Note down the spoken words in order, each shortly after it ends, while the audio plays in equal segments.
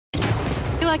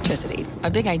Electricity,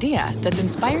 a big idea that's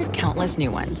inspired countless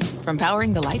new ones. From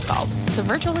powering the light bulb to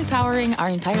virtually powering our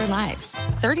entire lives.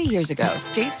 30 years ago,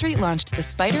 State Street launched the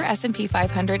SPDR S&P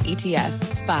 500 ETF,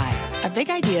 SPY. A big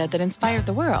idea that inspired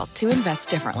the world to invest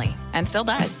differently. And still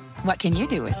does. What can you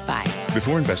do with SPY?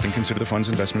 Before investing, consider the fund's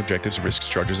investment objectives, risks,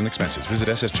 charges, and expenses. Visit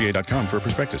ssga.com for a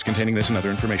prospectus containing this and other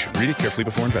information. Read it carefully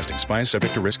before investing. SPY is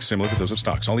subject to risks similar to those of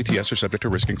stocks. All ETFs are subject to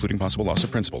risk, including possible loss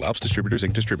of principal. Alps Distributors,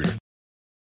 Inc. Distributor.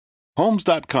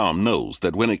 Homes.com knows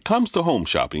that when it comes to home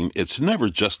shopping, it's never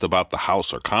just about the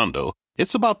house or condo.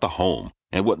 It's about the home.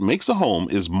 And what makes a home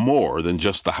is more than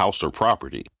just the house or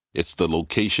property. It's the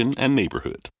location and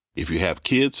neighborhood. If you have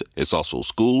kids, it's also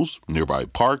schools, nearby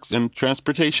parks, and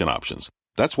transportation options.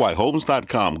 That's why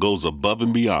Homes.com goes above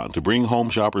and beyond to bring home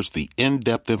shoppers the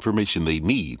in-depth information they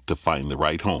need to find the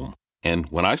right home. And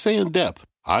when I say in-depth,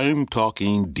 I'm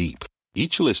talking deep.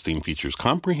 Each listing features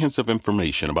comprehensive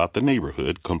information about the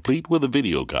neighborhood, complete with a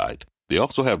video guide. They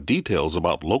also have details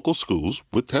about local schools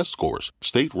with test scores,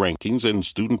 state rankings, and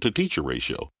student-to-teacher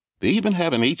ratio. They even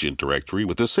have an agent directory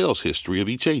with the sales history of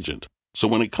each agent. So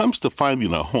when it comes to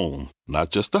finding a home, not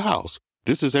just a house,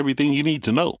 this is everything you need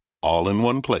to know, all in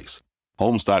one place.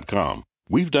 Homes.com.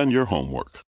 We've done your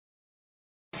homework.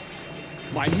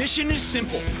 My mission is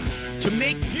simple, to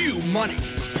make you money.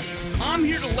 I'm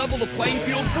here to level the playing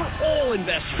field for all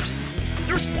investors.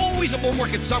 There's always a bull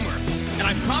market somewhere, and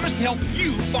I promise to help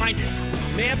you find it.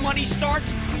 Mad Money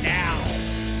starts now.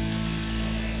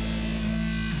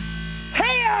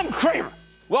 Hey, I'm Cramer.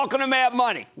 Welcome to Mad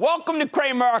Money. Welcome to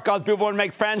Cramerica. People want to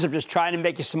make friends. I'm just trying to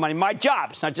make you some money. My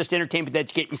job is not just entertainment, but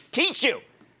educate and teach you.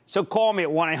 So call me at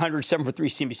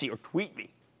 1-800-743-CNBC or tweet me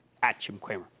at Jim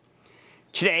Cramer.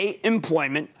 Today,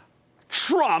 employment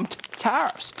trumped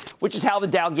tariffs, which is how the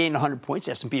Dow gained 100 points,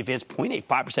 S&P advanced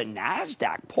 0.85%,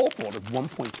 NASDAQ pole vaulted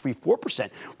 1.34%.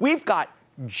 We've got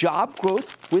job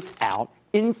growth without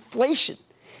inflation,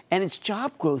 and it's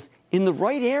job growth in the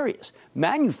right areas,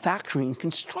 manufacturing and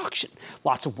construction.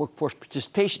 Lots of workforce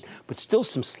participation, but still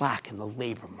some slack in the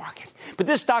labor market. But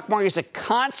this stock market is a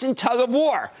constant tug of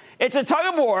war. It's a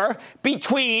tug of war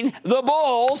between the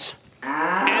bulls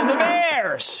and the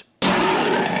bears.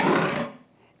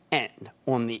 And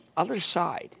on the other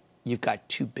side, you've got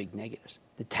two big negatives.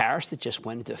 The tariffs that just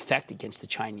went into effect against the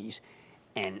Chinese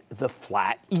and the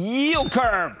flat yield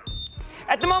curve.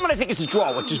 At the moment, I think it's a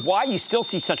draw, which is why you still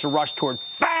see such a rush toward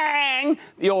FANG,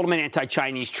 the ultimate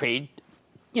anti-Chinese trade,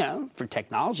 for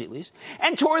technology at least,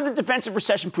 and toward the defensive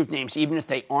recession-proof names, even if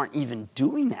they aren't even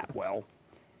doing that well.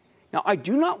 Now, I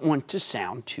do not want to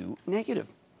sound too negative.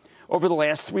 Over the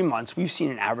last 3 months, we've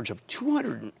seen an average of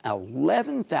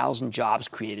 211,000 jobs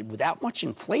created without much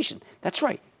inflation. That's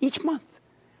right, each month.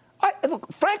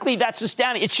 Look, frankly, that's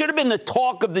astounding. It should have been the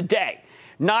talk of the day,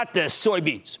 not the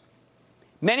soybeans.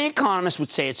 Many economists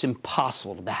would say it's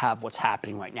impossible to have what's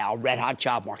happening right now. A red-hot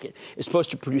job market is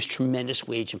supposed to produce tremendous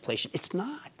wage inflation. It's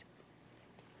not.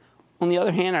 On the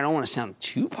other hand, I don't want to sound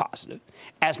too positive.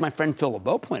 As my friend Phil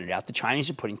LeBeau pointed out, the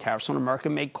Chinese are putting tariffs on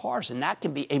American-made cars, and that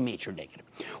can be a major negative.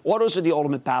 Autos are the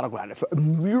ultimate battleground. If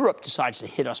Europe decides to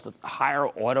hit us with higher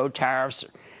auto tariffs,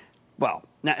 well,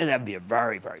 that would be a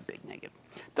very, very big negative.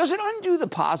 Does it undo the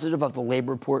positive of the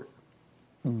labor report?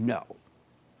 No.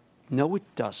 No, it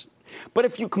doesn't. But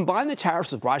if you combine the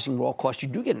tariffs with rising raw costs, you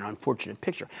do get an unfortunate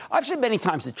picture. I've said many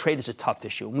times that trade is a tough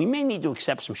issue, and we may need to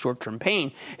accept some short-term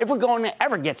pain if we're going to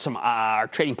ever get some our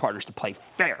trading partners to play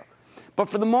fair. But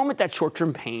for the moment, that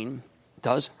short-term pain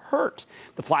does hurt.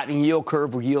 The flattening yield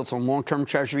curve, where yields on long-term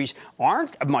treasuries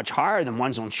aren't much higher than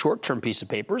ones on short-term piece of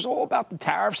paper, is all about the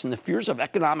tariffs and the fears of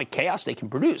economic chaos they can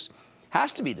produce.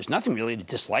 Has to be. There's nothing really to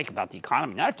dislike about the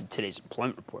economy, not after today's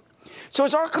employment report. So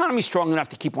is our economy strong enough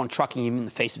to keep on trucking even in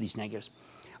the face of these negatives?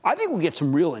 I think we'll get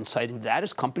some real insight into that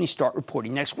as companies start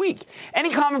reporting next week.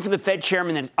 Any comment from the Fed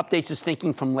chairman that updates his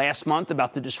thinking from last month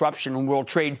about the disruption in world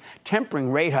trade tempering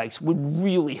rate hikes would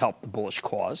really help the bullish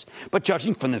cause. But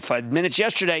judging from the 5 minutes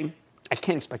yesterday, I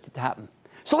can't expect it to happen.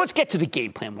 So let's get to the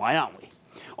game plan, why don't we?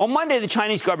 On Monday, the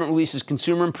Chinese government releases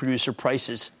consumer and producer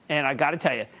prices. And I got to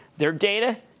tell you, their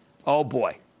data, oh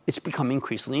boy, it's become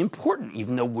increasingly important,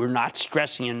 even though we're not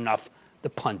stressing enough, the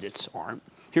pundits aren't.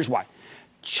 Here's why.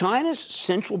 China's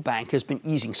central bank has been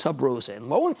easing sub rosa, and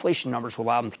low inflation numbers will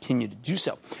allow them to continue to do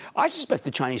so. I suspect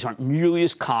the Chinese aren't nearly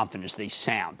as confident as they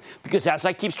sound, because as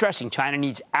I keep stressing, China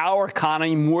needs our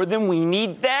economy more than we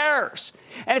need theirs.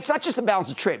 And it's not just the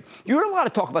balance of trade. You heard a lot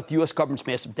of talk about the U.S. government's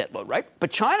massive debt load, right?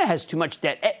 But China has too much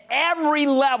debt at every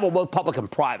level, both public and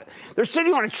private. They're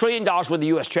sitting on $1 trillion worth of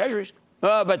U.S. treasuries.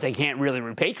 But they can't really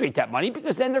repatriate that money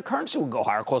because then their currency will go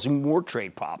higher, causing more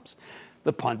trade problems.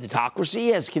 The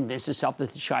punditocracy has convinced itself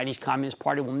that the Chinese Communist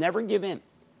Party will never give in.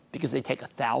 because they take a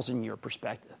 1,000-year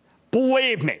perspective.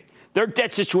 Believe me, their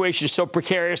debt situation is so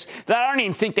precarious that I don't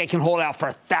even think they can hold out for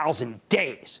 1,000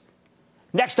 days.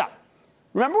 Next up,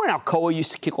 remember when Alcoa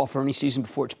used to kick off earnings season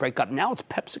before its breakup? Now it's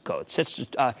PepsiCo.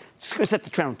 It's going to set the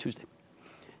trend on Tuesday.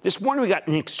 This morning, we got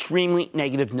an extremely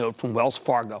negative note from Wells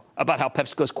Fargo about how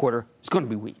PepsiCo's quarter is going to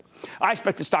be weak. I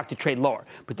expect the stock to trade lower.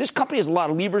 But this company has a lot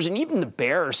of levers, and even the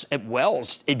bears at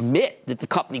Wells admit that the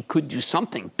company could do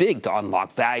something big to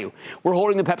unlock value. We're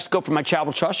holding the PepsiCo for my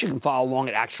Charitable Trust. You can follow along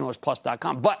at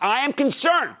actionalertsplus.com. But I am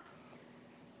concerned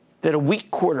that a weak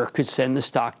quarter could send the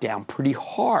stock down pretty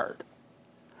hard,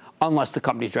 unless the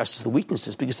company addresses the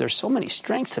weaknesses, because there's so many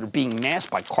strengths that are being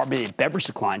masked by carbonated beverage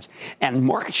declines and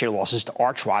market share losses to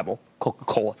arch rival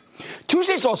Coca-Cola.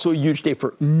 Tuesday is also a huge day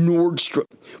for Nordstrom,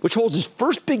 which holds its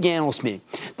first big analyst meeting.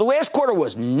 The last quarter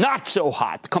was not so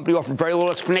hot. The company offered very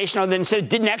little explanation other than said it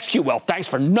didn't execute well. Thanks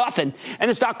for nothing. And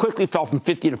the stock quickly fell from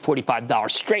 $50 to $45.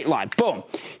 Straight line. Boom.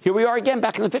 Here we are again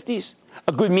back in the 50s.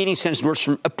 A good meeting sends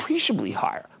Nordstrom appreciably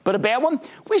higher. But a bad one?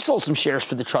 We sold some shares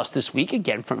for the trust this week.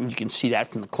 Again, you can see that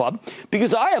from the club.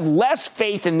 Because I have less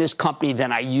faith in this company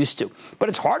than I used to. But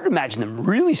it's hard to imagine them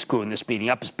really screwing this meeting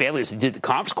up as badly as they did the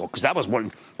conference call, because that was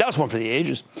one for the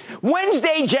ages.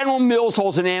 Wednesday, General Mills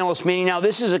holds an analyst meeting. Now,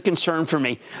 this is a concern for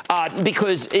me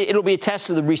because it'll be a test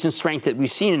of the recent strength that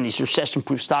we've seen in these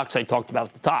recession-proof stocks I talked about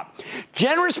at the top.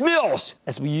 Generous Mills,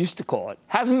 as we used to call it,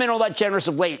 hasn't been all that generous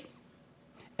of late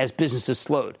as business has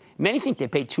slowed. Many think they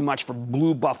paid too much for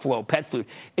Blue Buffalo pet food,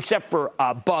 except for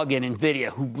Bug and NVIDIA,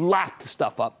 who lapped the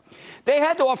stuff up. They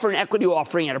had to offer an equity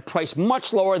offering at a price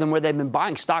much lower than where they've been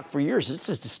buying stock for years. This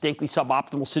is a distinctly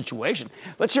suboptimal situation.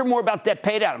 Let's hear more about debt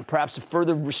paydown and perhaps a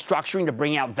further restructuring to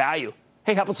bring out value.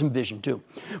 Hey, how about some vision, too?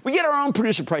 We get our own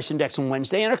producer price index on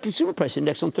Wednesday and our consumer price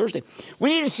index on Thursday. We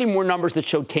need to see more numbers that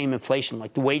show tame inflation,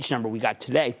 like the wage number we got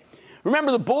today.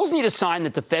 Remember, the bulls need a sign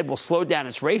that the Fed will slow down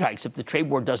its rate hikes if the trade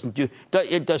war does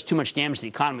too much damage to the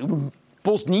economy.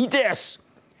 Bulls need this.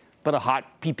 But a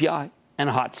hot PPI and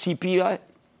a hot CPI,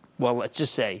 well, let's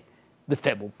just say the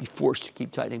Fed will be forced to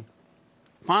keep tightening.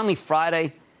 Finally,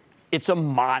 Friday, it's a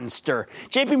monster.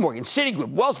 JP Morgan,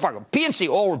 Citigroup, Wells Fargo, PNC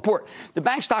all report. The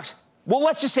bank stocks, well,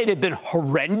 let's just say they've been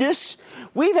horrendous.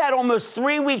 We've had almost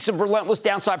 3 weeks of relentless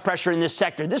downside pressure in this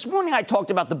sector. This morning, I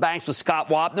talked about the banks with Scott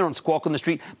Wapner on Squawk on the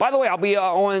Street. By the way, I'll be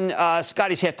on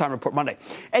Scotty's Halftime Report Monday.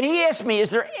 And he asked me,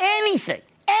 is there anything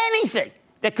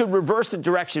that could reverse the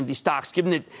direction of these stocks,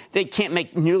 given that they can't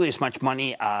make nearly as much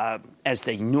money as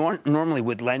they normally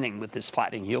would lending with this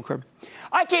flattening yield curve?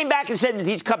 I came back and said that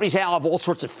these companies now have all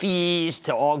sorts of fees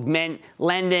to augment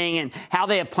lending and how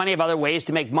they have plenty of other ways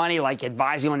to make money, like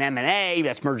advising on M&A,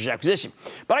 that's mergers and acquisition.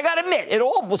 But I got to admit, it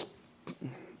all was...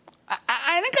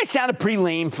 I think I sounded pretty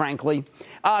lame, frankly,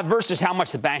 versus how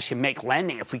much the banks can make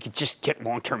lending if we could just get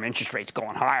long-term interest rates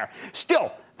going higher.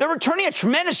 Still, they're returning a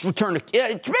tremendous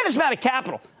amount of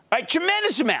capital, right?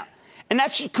 Tremendous amount. And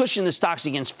that should cushion the stocks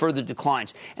against further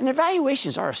declines. And their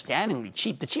valuations are astoundingly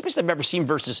cheap, the cheapest I've ever seen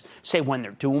versus, say, when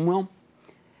they're doing well.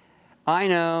 I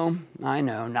know,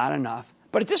 not enough.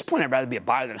 But at this point, I'd rather be a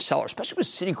buyer than a seller, especially with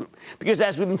Citigroup. Because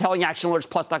as we've been telling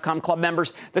ActionAlertsPlus.com club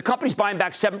members, the company's buying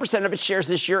back 7% of its shares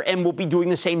this year and will be doing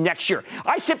the same next year.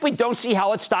 I simply don't see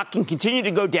how its stock can continue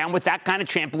to go down with that kind of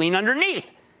trampoline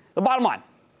underneath. The bottom line,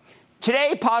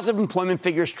 today, positive employment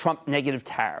figures trump negative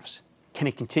tariffs. Can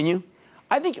it continue?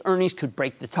 I think earnings could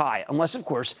break the tie, unless, of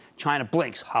course, China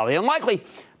blinks. Highly unlikely.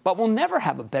 But we'll never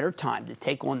have a better time to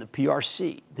take on the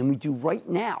PRC than we do right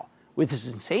now with this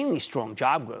insanely strong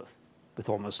job growth with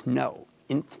almost no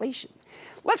inflation.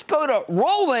 Let's go to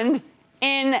Roland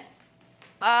in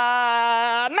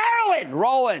Maryland.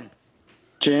 Roland.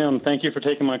 Jim, thank you for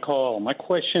taking my call. My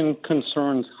question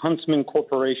concerns Huntsman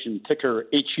Corporation, ticker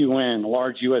HUN, a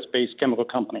large U.S.-based chemical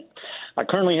company. I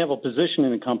currently have a position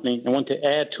in the company and want to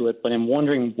add to it, but I'm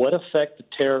wondering what effect the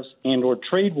tariffs and or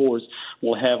trade wars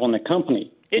will have on the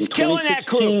company. It's killing that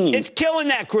group. It's killing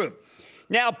that group.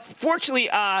 Now, fortunately,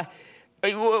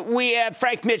 we have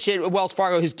Frank Mitch at Wells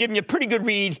Fargo who's giving you a pretty good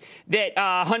read that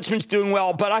Huntsman's doing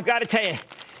well, but I've got to tell you,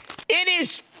 it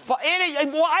is well,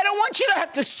 I don't want you to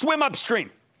have to swim upstream.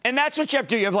 And that's what you have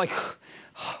to do. You have like,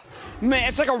 man,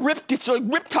 it's like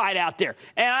riptide out there.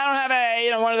 And I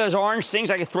don't have one of those orange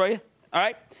things I can throw you. All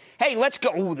right. Hey, let's go.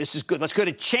 Oh, this is good. Let's go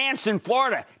to Chance in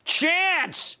Florida.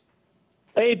 Chance.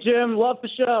 Hey, Jim. Love the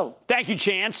show. Thank you,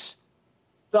 Chance.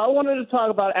 So I wanted to talk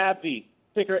about AbbVie,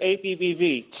 ticker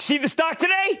ABBV. See the stock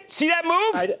today? See that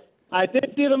move? I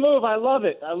did see the move. I love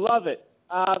it.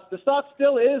 The stock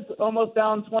still is almost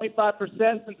down 25%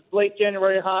 since its late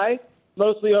January high,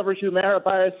 mostly over Humira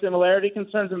biosimilarity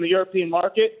concerns in the European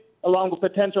market. along with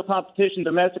potential competition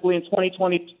domestically in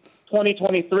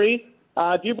 2023.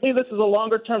 Do you believe this is a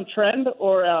longer-term trend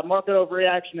or a market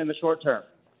overreaction in the short term?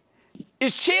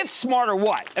 Is Chance smart or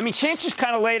what? I mean, Chance just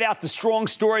kind of laid out the strong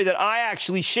story that I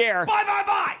actually share.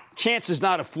 Bye. Chance is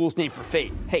not a fool's name for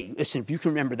fate. Hey, listen, if you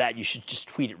can remember that, you should just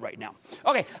tweet it right now.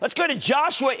 Okay, let's go to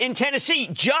Joshua in Tennessee.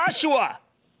 Joshua.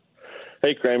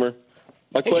 Hey, Cramer.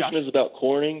 My question Josh. is about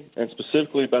Corning and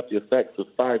specifically about the effects of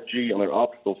 5G on their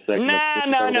optical segment. No.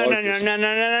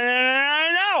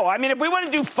 I mean, if we want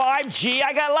to do 5G,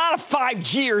 I got a lot of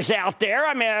 5Gers out there.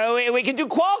 I mean, we can do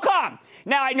Qualcomm.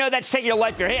 Now, I know that's taking your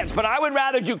life in your hands, but I would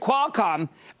rather do Qualcomm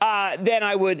than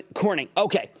I would Corning.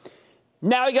 Okay.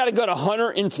 Now we got to go to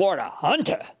Hunter in Florida.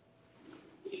 Hunter.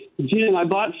 Jim, I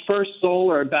bought First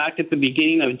Solar back at the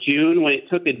beginning of June when it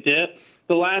took a dip.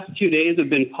 The last 2 days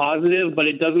have been positive, but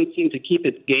it doesn't seem to keep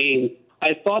its gains.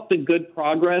 I thought the good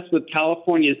progress with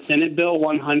California's Senate Bill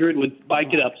 100 would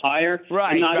spike it up higher.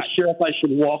 Right, I'm not sure if I should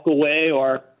walk away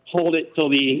or hold it till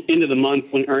the end of the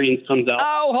month when earnings comes out.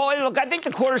 Oh, look, I think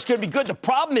the quarter's going to be good. The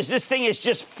problem is this thing is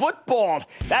just footballed.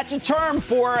 That's a term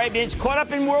for, I mean, it's caught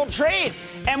up in world trade.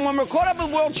 And when we're caught up in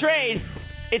world trade,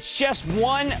 it's just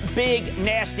one big,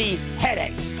 nasty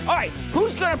headache. All right,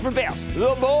 who's going to prevail,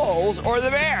 the Bulls or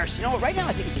the Bears? You know what, right now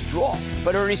I think it's a draw,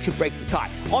 but earnings could break the tie.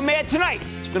 On Mad Tonight,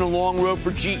 it's been a long road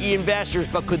for GE investors,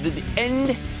 but could the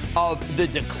end of the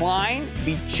decline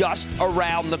be just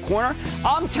around the corner?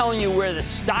 I'm telling you where the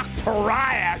stock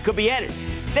pariah could be headed.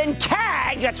 Then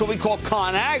CAG, that's what we call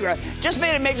ConAgra, just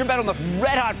made a major bet on the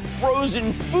red-hot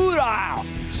frozen food aisle.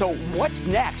 So what's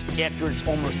next after its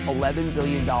almost $11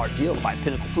 billion deal to buy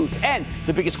Pinnacle Foods? And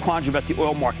the biggest quandary about the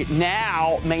oil market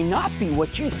now may not be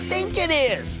what you think it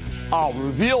is. I'll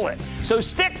reveal it. So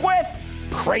stick with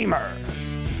Cramer.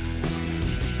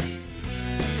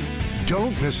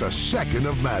 Don't miss a second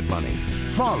of Mad Money.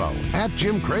 Follow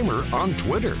 @JimCramer on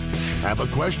Twitter. Have a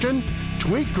question?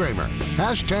 Tweet Cramer.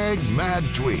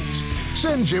 #MadTweets.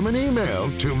 Send Jim an email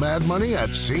to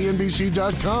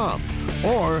madmoney@cnbc.com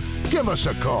or give us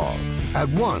a call at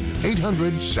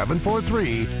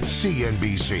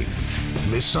 1-800-743-CNBC.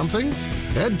 Miss something?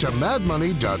 Head to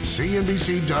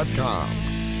madmoney.cnbc.com.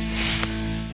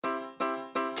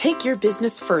 Take your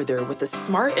business further with the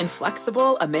smart and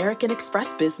flexible American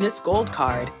Express Business Gold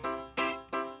Card.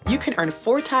 You can earn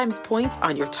 4 times points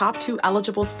on your top 2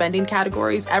 eligible spending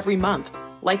categories every month,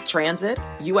 like transit,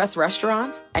 U.S.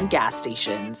 restaurants, and gas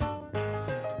stations.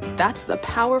 That's the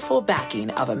powerful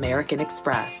backing of American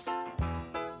Express.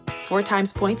 4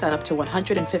 times points on up to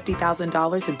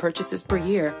 $150,000 in purchases per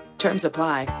year. Terms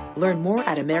apply. Learn more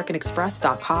at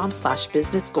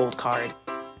americanexpress.com/business gold card.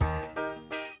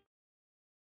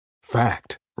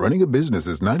 Fact. Running a business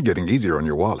is not getting easier on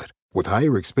your wallet. With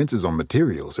higher expenses on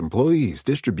materials, employees,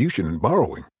 distribution, and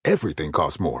borrowing, everything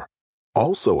costs more.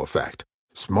 Also a fact.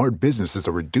 Smart businesses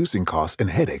are reducing costs and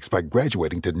headaches by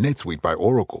graduating to NetSuite by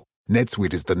Oracle.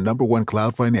 NetSuite is the #1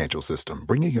 cloud financial system,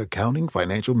 bringing accounting,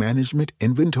 financial management,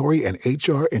 inventory, and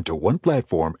HR into one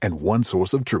platform and one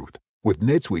source of truth. With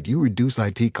NetSuite, you reduce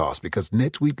IT costs because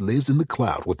NetSuite lives in the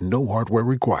cloud with no hardware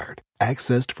required.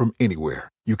 Accessed from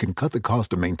anywhere, you can cut the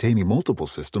cost of maintaining multiple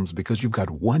systems because you've got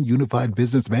one unified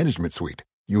business management suite.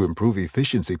 You improve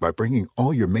efficiency by bringing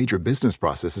all your major business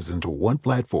processes into one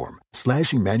platform,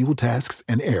 slashing manual tasks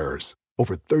and errors.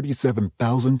 Over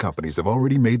 37,000 companies have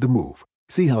already made the move.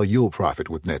 See how you'll profit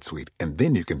with NetSuite, and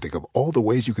then you can think of all the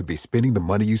ways you could be spending the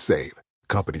money you save.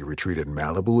 Company retreat in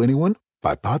Malibu, anyone?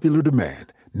 By popular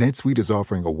demand, NetSuite is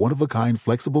offering a one-of-a-kind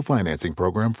flexible financing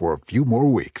program for a few more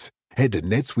weeks. Head to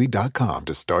netsuite.com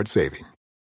to start saving.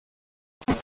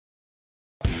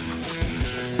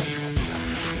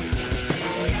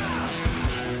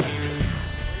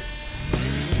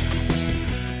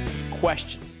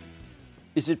 Question.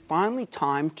 Is it finally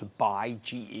time to buy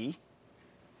GE?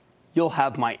 You'll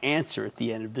have my answer at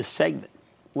the end of this segment.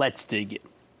 Let's dig in.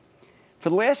 For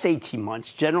the last 18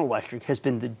 months, General Electric has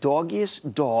been the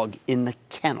doggiest dog in the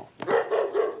kennel,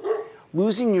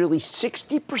 losing nearly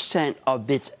 60% of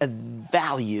its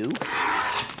value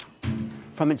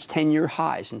from its 10-year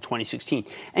highs in 2016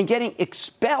 and getting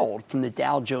expelled from the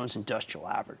Dow Jones Industrial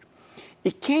Average.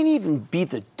 It can't even be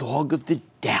the dog of the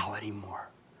Dow anymore.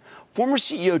 Former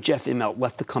CEO Jeff Immelt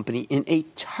left the company in a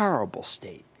terrible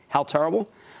state. How terrible?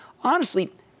 Honestly,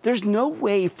 there's no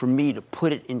way for me to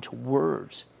put it into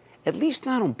words, at least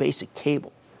not on basic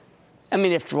cable. I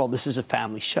mean, after all, this is a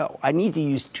family show. I need to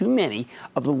use too many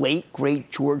of the late, great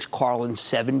George Carlin's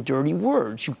 7 dirty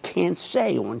words you can't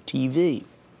say on TV.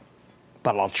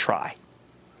 But I'll try.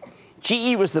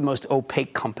 GE was the most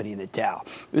opaque company in the Dow.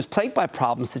 It was plagued by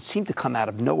problems that seemed to come out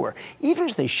of nowhere, even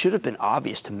as they should have been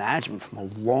obvious to management from a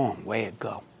long way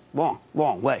ago.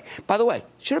 Long way. By the way,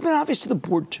 should have been obvious to the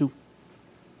board, too.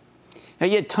 Now,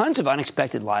 you had tons of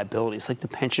unexpected liabilities, like the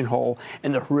pension hole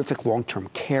and the horrific long-term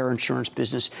care insurance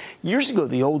business. Years ago,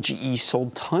 the old GE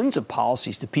sold tons of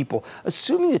policies to people,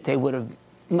 assuming that they would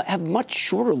have much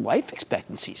shorter life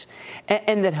expectancies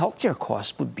and that healthcare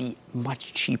costs would be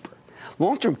much cheaper.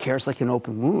 Long-term care is like an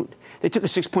open wound. They took a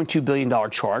 $6.2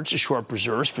 billion charge to shore up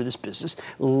reserves for this business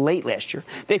late last year.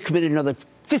 They've committed another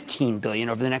 $15 billion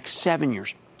over the next 7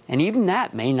 years. And even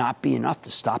that may not be enough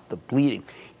to stop the bleeding.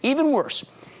 Even worse,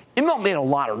 Immelt made a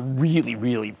lot of really,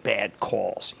 really bad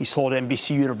calls. He sold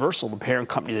NBC Universal, the parent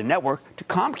company of the network, to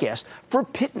Comcast for a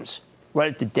pittance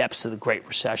right at the depths of the Great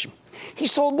Recession. He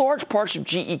sold large parts of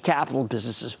GE Capital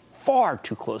businesses far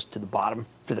too close to the bottom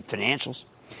for the financials,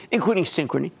 including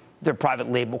Synchrony, their private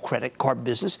label credit card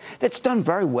business that's done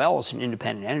very well as an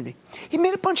independent entity. He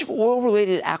made a bunch of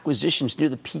oil-related acquisitions near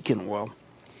the peak in oil.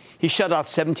 He shut out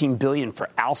 $17 billion for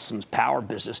Alstom's power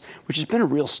business, which has been a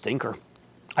real stinker.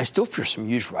 I still fear some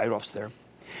huge write-offs there.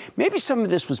 Maybe some of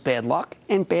this was bad luck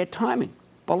and bad timing,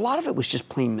 but a lot of it was just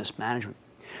plain mismanagement.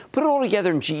 Put it all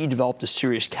together, and GE developed a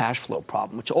serious cash flow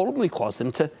problem, which ultimately caused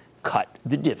them to cut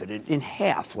the dividend in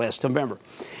half last November.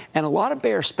 And a lot of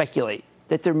bears speculate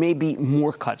that there may be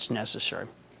more cuts necessary.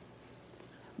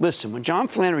 Listen, when John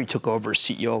Flannery took over as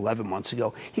CEO 11 months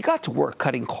ago, he got to work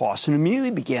cutting costs and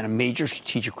immediately began a major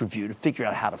strategic review to figure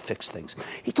out how to fix things.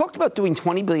 He talked about doing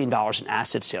 $20 billion in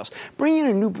asset sales, bringing in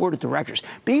a new board of directors,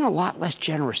 being a lot less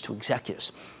generous to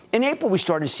executives. In April, we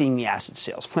started seeing the asset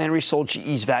sales. Flannery sold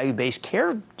GE's value-based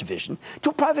care division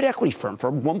to a private equity firm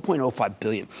for $1.05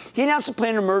 billion. He announced a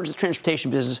plan to merge the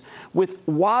transportation business with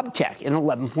Wabtec in an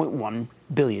 $11.1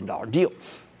 billion deal.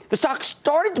 The stock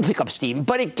started to pick up steam,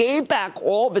 but it gave back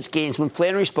all of its gains when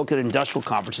Flannery spoke at an industrial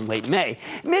conference in late May.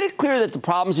 It made it clear that the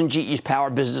problems in GE's power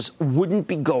business wouldn't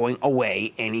be going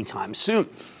away anytime soon.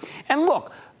 And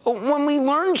look, when we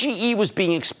learned GE was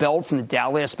being expelled from the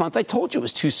Dow last month, I told you it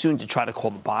was too soon to try to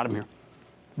call the bottom here.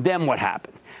 Then what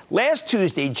happened? Last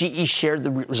Tuesday, GE shared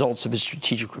the results of its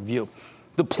strategic review.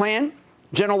 The plan?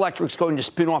 General Electric's going to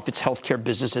spin off its healthcare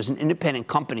business as an independent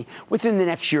company within the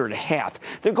next year and a half.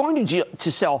 They're going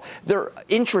to sell their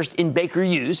interest in Baker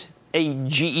Hughes, a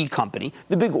GE company,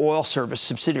 the big oil service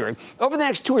subsidiary, over the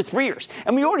next 2 or 3 years.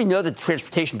 And we already know that the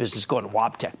transportation business is going to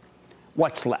Wabtec.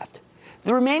 What's left?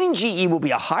 The remaining GE will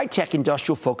be a high-tech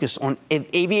industrial focus on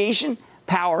aviation,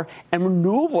 power, and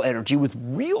renewable energy with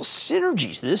real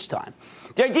synergies this time.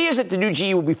 The idea is that the new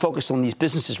GE will be focused on these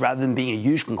businesses rather than being a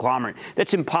huge conglomerate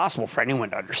that's impossible for anyone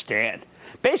to understand.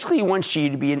 Basically, he wants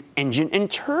GE to be an engine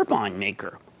and turbine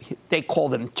maker. They call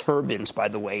them turbines, by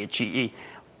the way, at GE.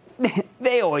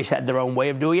 They always had their own way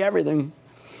of doing everything.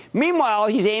 Meanwhile,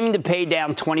 he's aiming to pay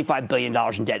down $25 billion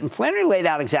in debt, and Flannery laid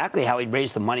out exactly how he'd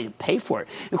raise the money to pay for it,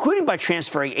 including by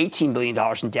transferring $18 billion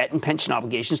in debt and pension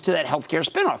obligations to that healthcare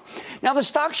spinoff. Now, the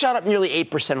stock shot up nearly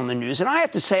 8% on the news, and I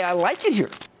have to say I like it here.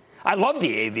 I love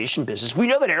the aviation business. We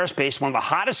know that aerospace is one of the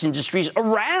hottest industries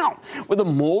around, with a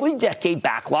multi-decade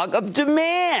backlog of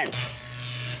demand.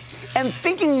 And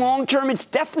thinking long-term, it's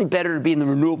definitely better to be in the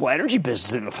renewable energy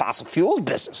business than the fossil fuels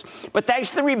business. But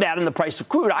thanks to the rebound in the price of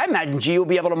crude, I imagine GE will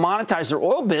be able to monetize their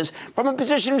oil biz from a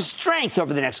position of strength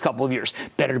over the next couple of years.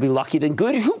 Better to be lucky than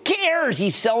good. Who cares?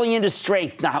 He's selling into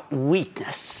strength, not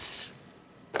weakness.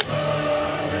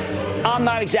 I'm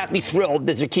not exactly thrilled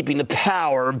that they're keeping the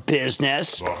power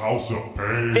business. The House of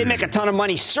Pain. They make a ton of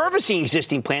money servicing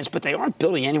existing plants, but they aren't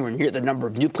building anywhere near the number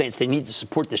of new plants they need to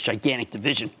support this gigantic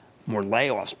division. More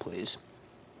layoffs, please.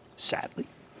 Sadly.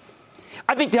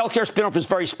 I think the healthcare spinoff is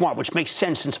very smart, which makes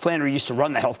sense since Flannery used to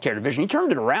run the healthcare division. He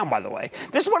turned it around, by the way.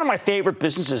 This is one of my favorite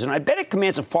businesses, and I bet it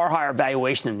commands a far higher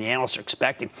valuation than the analysts are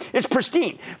expecting. It's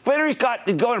pristine. Flannery's got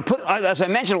to go and put, as I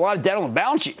mentioned, a lot of debt on the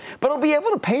balance sheet, but it'll be able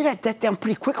to pay that debt down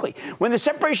pretty quickly. When the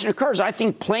separation occurs, I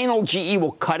think plain old GE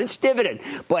will cut its dividend,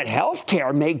 but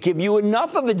healthcare may give you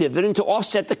enough of a dividend to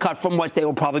offset the cut from what they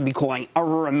will probably be calling a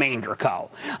remainder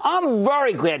co. I'm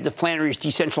very glad that Flannery is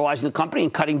decentralizing the company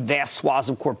and cutting vast swaths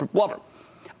of corporate blubber.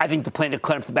 I think the plan to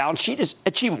clean up the balance sheet is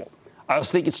achievable. I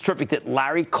also think it's terrific that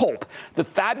Larry Culp, the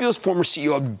fabulous former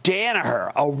CEO of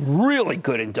Danaher, a really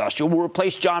good industrial, will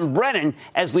replace John Brennan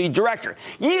as lead director.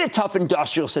 You need a tough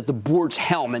industrialist at the board's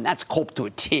helm, and that's Culp to a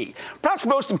T. Perhaps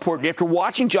most important, after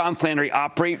watching John Flannery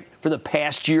operate for the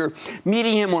past year,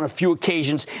 meeting him on a few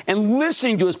occasions, and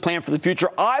listening to his plan for the future,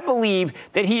 I believe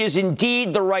that he is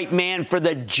indeed the right man for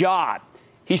the job.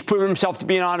 He's proven himself to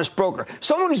be an honest broker,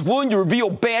 someone who's willing to reveal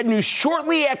bad news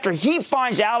shortly after he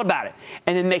finds out about it,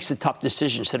 and then makes the tough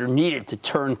decisions that are needed to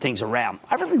turn things around.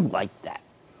 I really like that.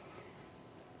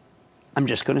 I'm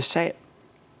just going to say it.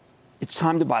 It's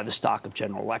time to buy the stock of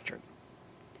General Electric.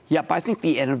 Yep, I think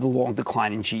the end of the long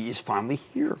decline in GE is finally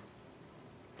here.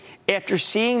 After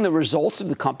seeing the results of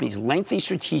the company's lengthy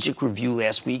strategic review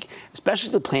last week,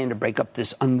 especially the plan to break up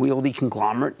this unwieldy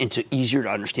conglomerate into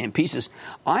easier-to-understand pieces,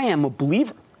 I am a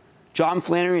believer. John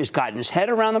Flannery has gotten his head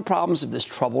around the problems of this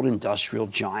troubled industrial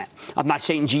giant. I'm not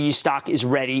saying GE stock is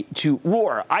ready to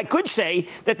roar. I could say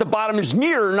that the bottom is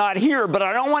near, not here, but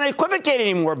I don't want to equivocate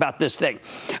anymore about this thing.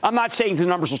 I'm not saying the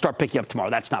numbers will start picking up tomorrow.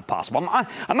 That's not possible.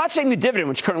 I'm not saying the dividend,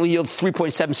 which currently yields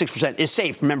 3.76%, is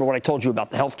safe. Remember what I told you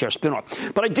about the healthcare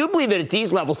spinoff. But I do believe that at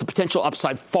these levels, the potential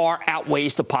upside far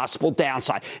outweighs the possible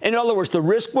downside. In other words, the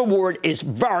risk-reward is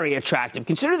very attractive.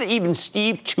 Consider that even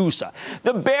Steve Tusa,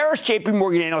 the bearish JP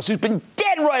Morgan analyst who's been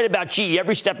dead right about GE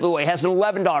every step of the way, has an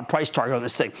 $11 price target on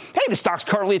this thing. Hey, the stock's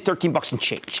currently at $13 and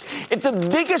change. If the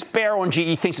biggest bear on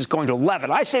GE thinks it's going to 11,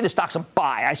 I say the stock's a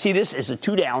buy. I see this as a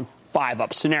 2 down, 5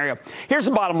 up scenario. Here's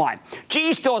the bottom line.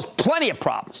 GE still has plenty of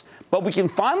problems, but we can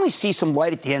finally see some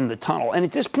light at the end of the tunnel. And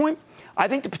at this point, I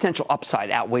think the potential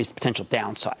upside outweighs the potential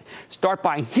downside. Start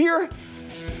buying here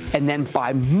and then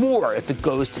buy more if it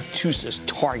goes to Tusa's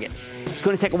target. It's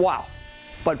going to take a while.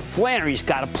 But Flannery's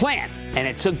got a plan, and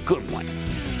it's a good one.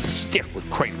 Stick with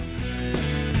Cramer.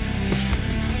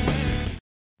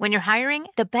 When you're hiring,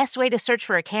 the best way to search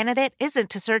for a candidate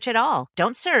isn't to search at all.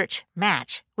 Don't search,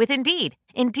 match with Indeed.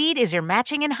 Indeed is your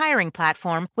matching and hiring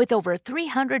platform with over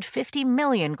 350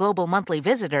 million global monthly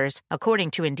visitors,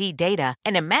 according to Indeed data,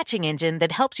 and a matching engine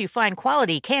that helps you find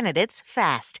quality candidates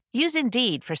fast. Use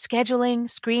Indeed for scheduling,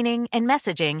 screening, and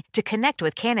messaging to connect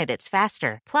with candidates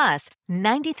faster. Plus,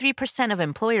 93% of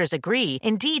employers agree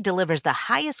Indeed delivers the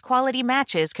highest quality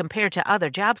matches compared to other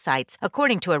job sites,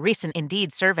 according to a recent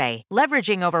Indeed survey.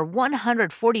 Leveraging over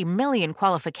 140 million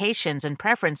qualifications and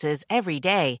preferences every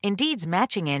day, Indeed's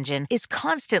matching engine is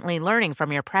constantly learning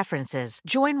from your preferences.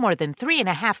 Join more than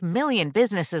 3.5 million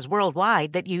businesses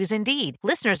worldwide that use Indeed.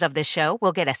 Listeners of this show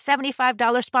will get a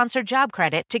 $75 sponsored job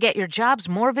credit to get your jobs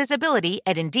more visibility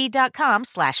at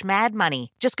Indeed.com/madmoney.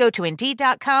 Just go to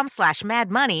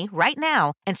Indeed.com/madmoney right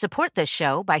now and support this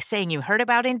show by saying you heard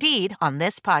about Indeed on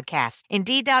this podcast.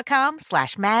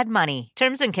 Indeed.com/madmoney.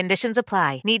 Terms and conditions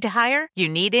apply. Need to hire? You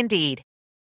need Indeed.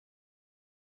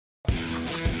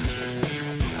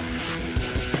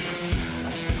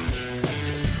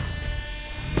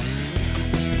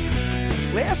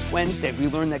 Last Wednesday, we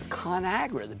learned that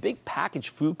ConAgra, the big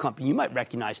packaged food company you might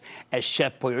recognize as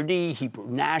Chef Boyardee, Hebrew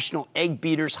National, Egg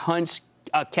Beaters, Hunt's,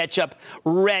 Ketchup,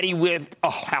 Ready Whip, oh,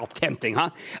 how tempting,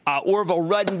 huh? Orville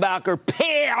Redenbacher,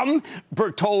 Pam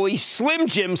Bertoli, Slim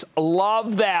Jims,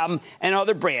 love them, and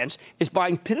other brands, is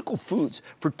buying Pinnacle Foods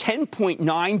for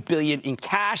 $10.9 billion in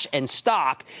cash and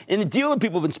stock in the deal that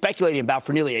people have been speculating about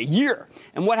for nearly a year.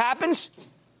 And what happens?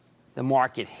 The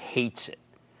market hates it.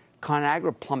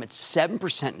 ConAgra plummets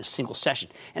 7% in a single session,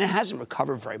 and it hasn't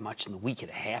recovered very much in the week and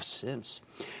a half since.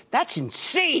 That's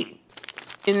insane.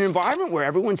 In an environment where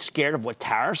everyone's scared of what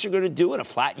tariffs are going to do and a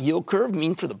flat yield curve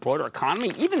mean for the broader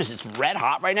economy, even as it's red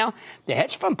hot right now, the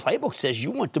hedge fund playbook says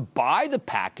you want to buy the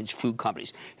packaged food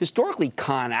companies. Historically,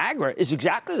 ConAgra is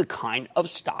exactly the kind of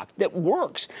stock that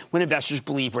works when investors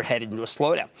believe we're headed into a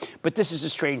slowdown. But this is a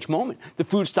strange moment. The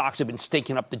food stocks have been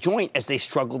stinking up the joint as they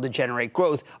struggle to generate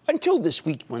growth until this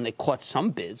week when they caught some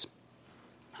bids.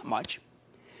 Not much.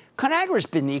 ConAgra has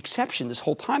been the exception this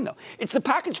whole time, though. It's the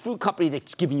packaged food company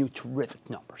that's giving you terrific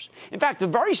numbers. In fact, the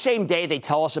very same day they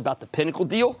tell us about the Pinnacle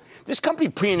deal, this company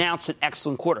pre-announced an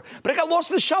excellent quarter. But it got lost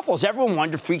in the shuffle as everyone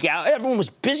wanted to freak out. Everyone was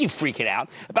busy freaking out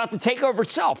about the takeover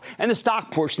itself and the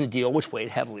stock portion of the deal, which weighed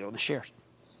heavily on the shares.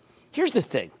 Here's the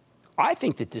thing. I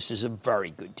think that this is a very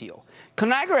good deal.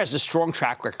 ConAgra has a strong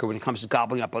track record when it comes to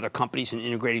gobbling up other companies and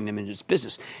integrating them into its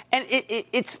business. And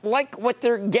it's like what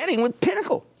they're getting with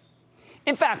Pinnacle.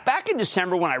 In fact, back in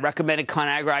December when I recommended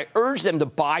ConAgra, I urged them to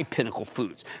buy Pinnacle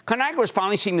Foods. ConAgra was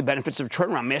finally seeing the benefits of a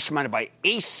turnaround masterminded by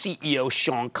ACE CEO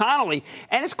Sean Connolly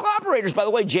and its collaborators, by the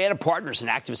way, Jana Partners, an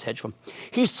activist hedge fund.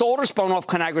 He sold or spun off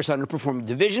ConAgra's underperforming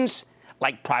divisions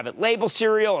like private label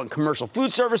cereal and commercial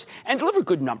food service and delivered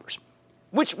good numbers,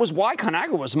 which was why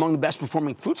ConAgra was among the best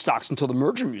performing food stocks until the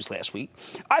merger news last week.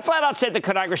 I flat out said that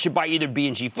ConAgra should buy either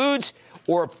B&G Foods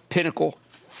or Pinnacle,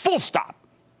 full stop.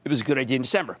 It was a good idea in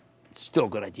December. It's still a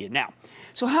good idea now.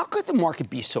 So how could the market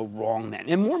be so wrong then?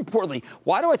 And more importantly,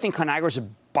 why do I think ConAgra is a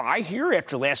buy here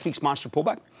after last week's monster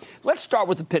pullback? Let's start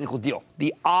with the Pinnacle deal,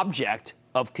 the object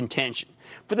of contention.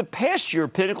 For the past year,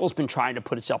 Pinnacle's been trying to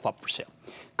put itself up for sale.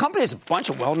 The company has a bunch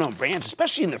of well-known brands,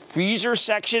 especially in the freezer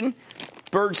section.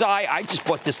 Bird's Eye, I just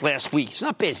bought this last week. It's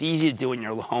not bad. It's easy to do in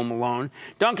your home alone.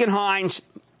 Duncan Hines,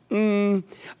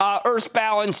 Earth's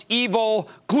Balance, Evil,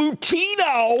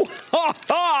 Glutino,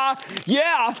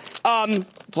 yeah,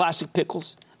 Classic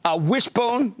Pickles,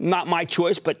 Wishbone, not my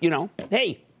choice, but,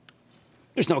 hey,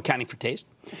 there's no accounting for taste.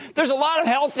 There's a lot of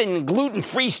health and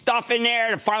gluten-free stuff in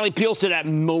there that finally appeals to that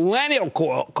millennial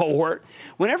cohort.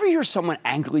 Whenever you hear someone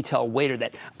angrily tell a waiter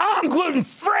that, I'm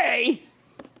gluten-free,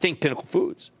 think Pinnacle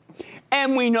Foods.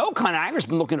 And we know ConAgra's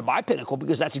been looking to buy Pinnacle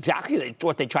because that's exactly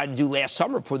what they tried to do last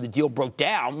summer before the deal broke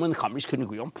down when the companies couldn't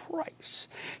agree on price.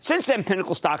 Since then,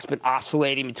 Pinnacle stock's been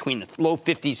oscillating between the low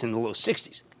 50s and the low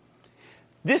 60s.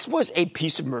 This was a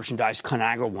piece of merchandise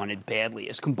ConAgra wanted badly,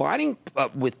 as combining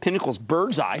with Pinnacle's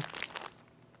Bird's Eye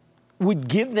would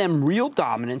give them real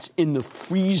dominance in the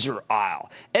freezer aisle.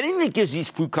 Anything that gives these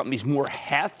food companies more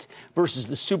heft versus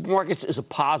the supermarkets is a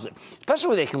positive, especially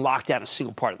when they can lock down a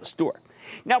single part of the store.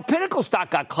 Now, Pinnacle stock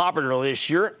got clobbered earlier this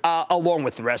year, along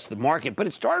with the rest of the market, but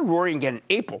it started roaring again in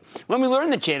April when we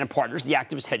learned that JANA Partners, the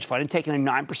activist hedge fund, had taken a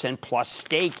 9% plus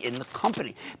stake in the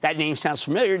company. That name sounds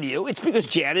familiar to you. It's because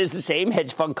JANA is the same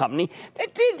hedge fund company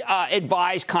that did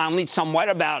advise Connolly somewhat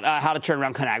about how to turn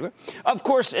around ConAgra. Of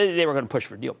course, they were going to push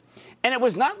for a deal. And it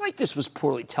was not like this was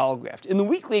poorly telegraphed. In the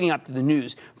week leading up to the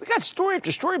news, we got story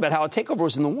after story about how a takeover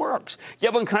was in the works.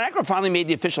 Yet when ConAgra finally made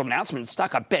the official announcement, the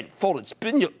stock got bent, folded,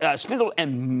 spindled,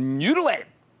 and mutilated.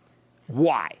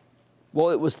 Why? Well,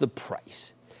 it was the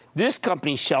price. This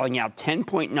company shelling out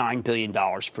 $10.9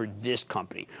 billion for this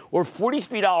company, or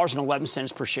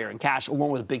 $43.11 per share in cash, along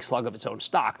with a big slug of its own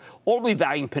stock, ultimately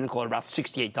valuing Pinnacle at about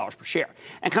 $68 per share.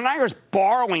 And ConAgra's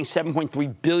borrowing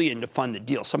 $7.3 billion to fund the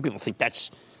deal. Some people think that's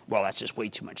just way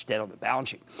too much debt on the balance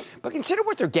sheet. But consider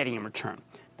what they're getting in return.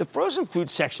 The frozen food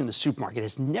section of the supermarket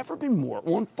has never been more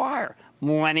on fire.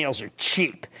 Millennials are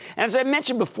cheap. And as I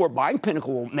mentioned before, buying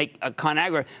Pinnacle will make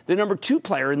ConAgra the number 2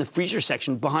 player in the freezer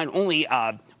section behind only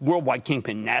worldwide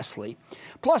kingpin Nestle.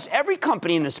 Plus, every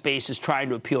company in the space is trying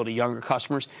to appeal to younger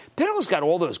customers. Pinnacle's got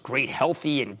all those great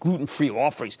healthy and gluten-free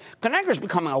offerings. ConAgra's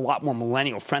becoming a lot more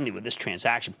millennial-friendly with this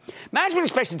transaction. Management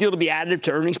expects the deal to be additive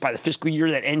to earnings by the fiscal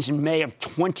year that ends in May of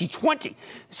 2020.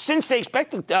 Since they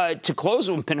expect to close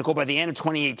on Pinnacle by the end of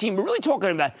 2018, we're really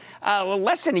talking about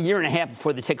less than a year and a half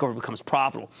before the takeover becomes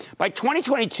profitable. By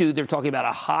 2022, they're talking about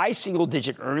a high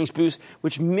single-digit earnings boost,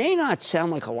 which may not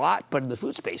sound like a lot, but in the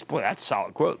food space, boy, that's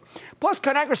solid growth. Plus,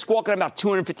 ConAgra's squawking about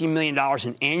 $250 million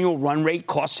in annual run rate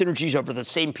cost synergies over the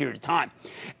same period of time.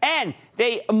 And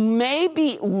they may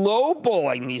be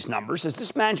lowballing these numbers, as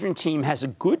this management team has a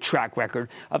good track record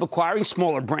of acquiring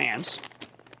smaller brands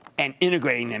and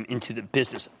integrating them into the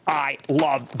business. I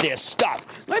love this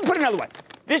stuff. Let me put it another way.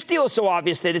 This deal is so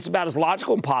obvious that it's about as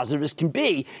logical and positive as can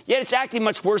be, yet it's acting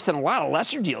much worse than a lot of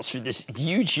lesser deals for this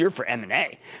huge year for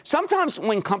M&A. Sometimes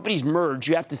when companies merge,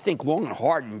 you have to think long and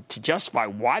hard to justify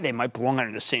why they might belong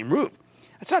under the same roof.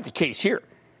 That's not the case here.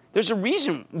 There's a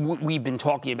reason we've been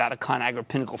talking about a ConAgra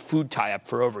Pinnacle food tie-up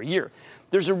for over a year.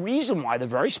 There's a reason why the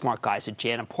very smart guys at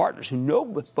JANA Partners, who know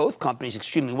both companies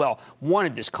extremely well,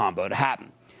 wanted this combo to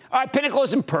happen. All right, Pinnacle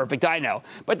isn't perfect, I know,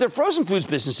 but their frozen foods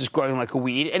business is growing like a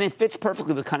weed, and it fits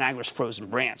perfectly with ConAgra's frozen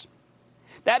brands.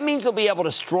 That means they'll be able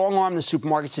to strong-arm the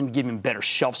supermarkets and give them better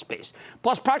shelf space.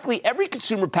 Plus, practically every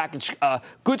consumer packaged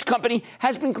goods company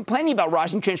has been complaining about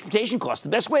rising transportation costs. The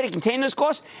best way to contain those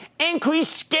costs? Increase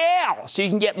scale, so you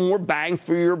can get more bang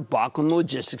for your buck on the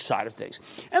logistics side of things.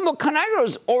 And look, ConAgra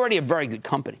is already a very good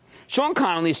company. Sean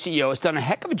Connolly, CEO, has done a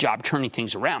heck of a job turning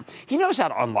things around. He knows how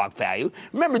to unlock value.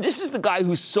 Remember, this is the guy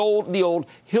who sold the old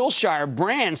Hillshire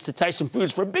brands to Tyson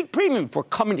Foods for a big premium before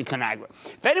coming to ConAgra.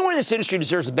 If anyone in this industry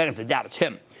deserves the benefit of the doubt, it's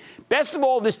him. Best of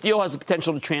all, this deal has the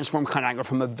potential to transform ConAgra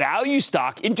from a value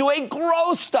stock into a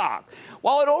growth stock.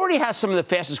 While it already has some of the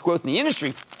fastest growth in the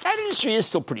industry, that industry is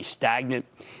still pretty stagnant.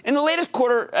 In the latest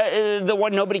quarter, the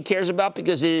one nobody cares about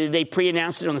because they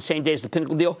pre-announced it on the same day as the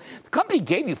Pinnacle deal, the company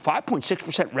gave you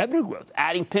 5.6% revenue growth.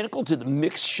 Adding Pinnacle to the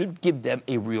mix should give them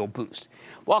a real boost.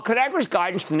 While ConAgra's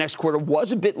guidance for the next quarter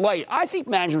was a bit light, I think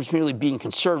management's merely being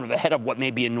conservative ahead of what may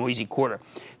be a noisy quarter.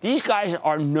 These guys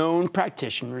are known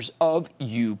practitioners of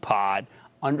UPOD,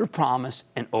 under-promise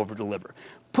and over-deliver.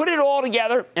 Put it all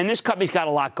together, and this company's got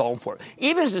a lot going for it.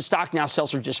 Even as the stock now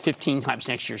sells for just 15 times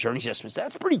next year's earnings estimates,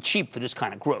 that's pretty cheap for this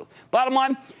kind of growth. Bottom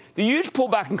line, the huge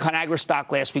pullback in ConAgra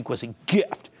stock last week was a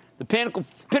gift. The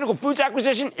Pinnacle Foods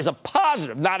acquisition is a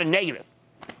positive, not a negative.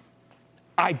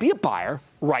 I'd be a buyer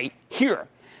right here.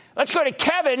 Let's go to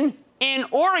Kevin in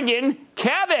Oregon.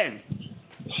 Kevin.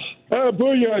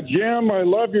 Booyah, Jim. I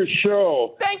love your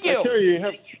show. Thank you. I tell you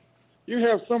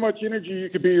have so much energy you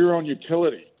could be your own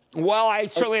utility. Well, I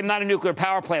certainly am not a nuclear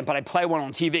power plant, but I play one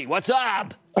on TV. What's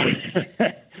up?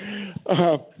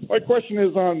 My question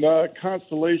is on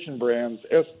Constellation Brands,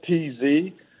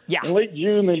 STZ. Yeah. In late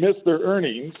June, they missed their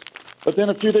earnings, but then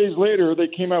a few days later, they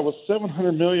came out with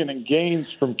 $700 million in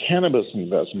gains from cannabis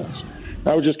investments.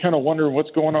 I was just kind of wondering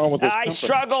what's going on with this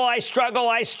company.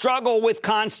 I struggle with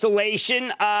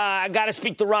Constellation. I got to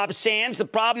speak to Rob Sands. The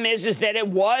problem is that it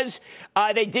was,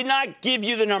 they did not give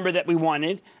you the number that we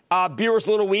wanted. Beer was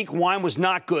a little weak. Wine was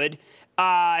not good.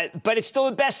 But it's still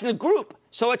the best in the group.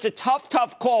 So it's a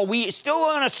tough call. We still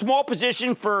own a small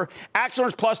position for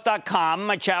ActionAlertsPlus.com,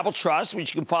 my Charitable Trust,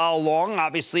 which you can follow along.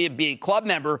 Obviously, it'd be a club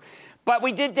member. But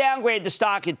we did downgrade the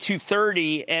stock at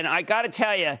 230. And I got to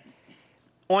tell you,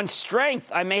 on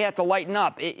strength, I may have to lighten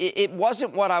up. It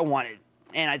wasn't what I wanted.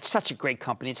 And it's such a great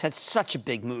company. It's had such a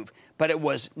big move. But it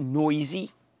was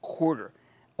noisy quarter.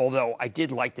 Although I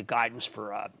did like the guidance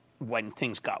for when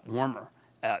things got warmer.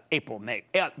 April, May.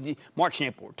 March and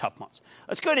April were tough months.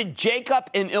 Let's go to Jacob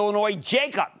in Illinois.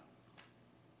 Jacob.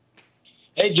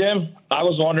 Hey, Jim. I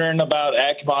was wondering about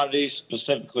ag commodities,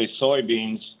 specifically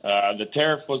soybeans. The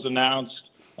tariff was announced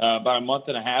about a month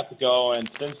and a half ago, and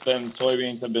since then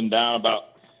soybeans have been down about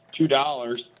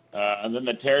 $2. And then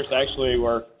the tariffs actually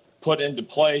were put into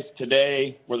place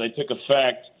today where they took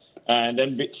effect, and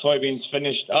then soybeans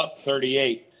finished up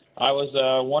 38. I was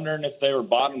wondering if they were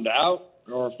bottomed out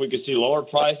or if we could see lower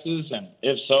prices, and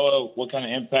if so, what kind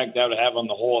of impact that would have on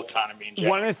the whole economy in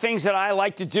general. One of the things that I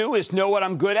like to do is know what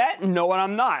I'm good at and know what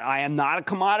I'm not. I am not a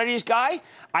commodities guy.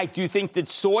 I do think that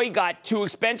soy got too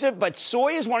expensive, but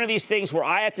soy is one of these things where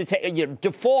I have to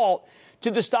default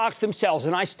to the stocks themselves,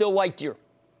 and I still like Deere.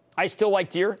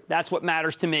 That's what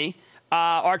matters to me.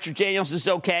 Archer Daniels is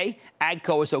okay.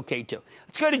 Agco is okay, too.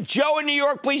 Let's go to Joe in New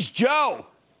York, please. Joe.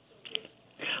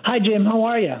 Hi, Jim. How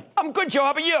are you? I'm good, Joe.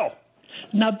 How about you?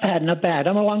 Not bad.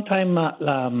 I'm a long-time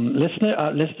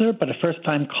listener, but a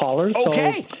first-time caller.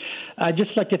 Okay. So I'd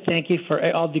just like to thank you for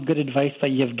all the good advice that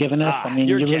you've given us. I mean,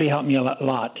 you really helped me a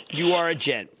lot. You are a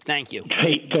gent. Thank you.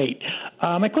 Great.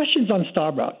 My question's on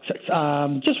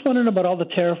Starbucks. Just wondering about all the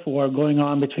tariff war going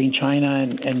on between China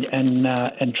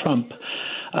and Trump,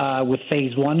 with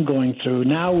phase 1 going through.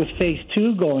 Now with phase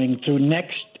 2 going through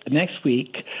next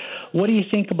week. What do you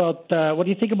think about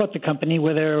the company?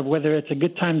 Whether it's a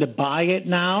good time to buy it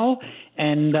now,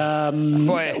 and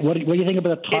what do you think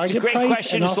about the target price? It's a great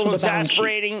question. It's a little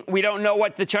exasperating. We don't know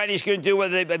what the Chinese are going to do.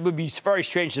 It would be very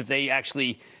strange if they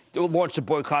actually launch a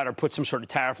boycott or put some sort of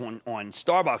tariff on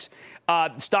Starbucks.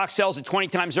 The stock sells at 20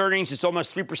 times earnings. It's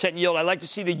almost 3% yield. I'd like to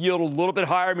see the yield a little bit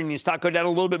higher, meaning the stock go down a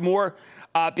little bit more,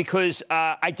 because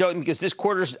this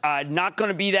quarter's not going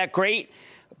to be that great.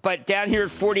 But down here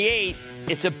at 48,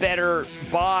 it's a better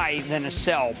buy than a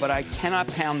sell. But I cannot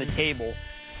pound the table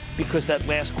because that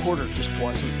last quarter just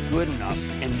wasn't good enough,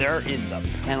 and they're in the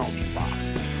penalty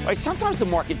box. All right, sometimes the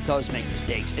market does make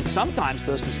mistakes, and sometimes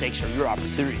those mistakes are your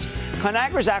opportunities.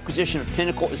 ConAgra's acquisition of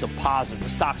Pinnacle is a positive. The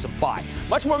stock's a buy.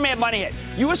 Much more Mad Money ahead.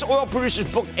 U.S. oil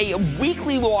producers booked a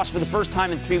weekly loss for the first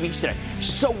time in 3 weeks today.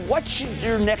 So what should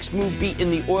your next move be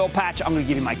in the oil patch? I'm going to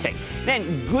give you my take.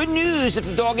 Then, good news, if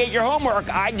the dog ate your homework,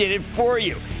 I did it for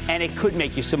you. And it could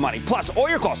make you some money. Plus, all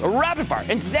your calls, a rapid fire.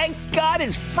 And thank God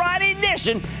it's Friday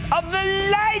edition of the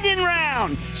Lightning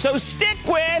Round. So stick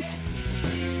with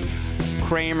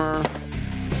Cramer.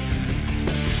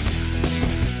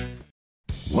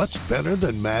 What's better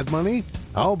than Mad Money?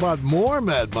 How about more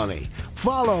Mad Money?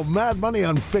 Follow Mad Money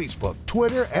on Facebook,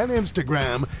 Twitter, and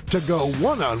Instagram to go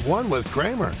one-on-one with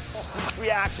Cramer.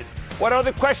 Reaction. What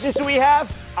other questions do we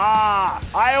have?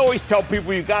 I always tell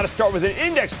people you got to start with an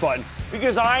index fund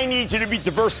because I need you to be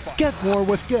diversified. Get more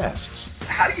with guests.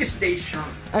 How do you stay sharp?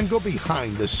 And go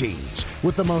behind the scenes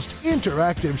with the most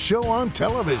interactive show on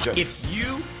television. If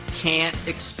you can't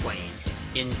explain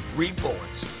in 3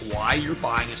 bullets why you're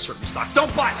buying a certain stock,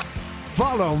 don't buy it.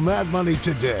 Follow Mad Money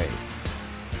today.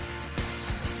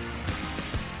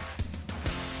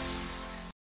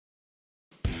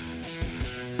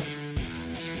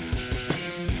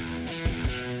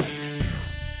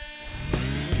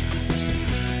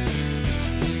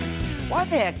 Why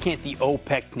the heck can't the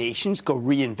OPEC nations go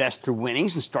reinvest their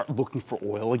winnings and start looking for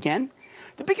oil again?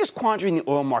 The biggest quandary in the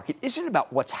oil market isn't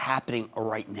about what's happening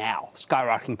right now,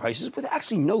 skyrocketing prices with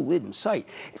actually no lid in sight.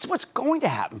 It's what's going to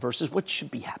happen versus what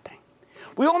should be happening.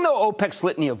 We all know OPEC's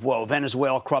litany of woe,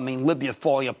 Venezuela crumbling, Libya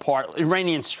falling apart,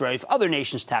 Iranian strife, other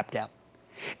nations tapped out.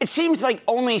 It seems like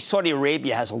only Saudi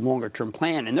Arabia has a longer-term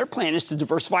plan, and their plan is to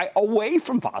diversify away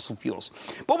from fossil fuels.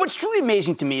 But what's truly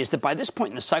amazing to me is that by this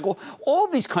point in the cycle, all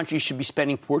of these countries should be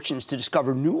spending fortunes to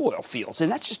discover new oil fields,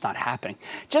 and that's just not happening.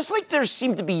 Just like there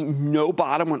seemed to be no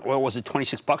bottom when oil was at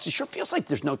 $26, it sure feels like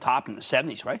there's no top in the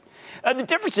 70s, right? The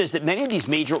difference is that many of these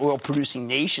major oil-producing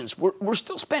nations were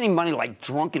still spending money like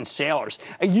drunken sailors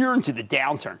a year into the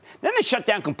downturn. Then they shut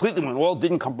down completely when oil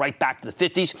didn't come right back to the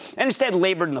 50s, and instead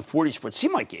labored in the 40s for it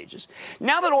seemed like ages.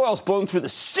 Now that oil's blown through the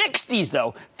 60s,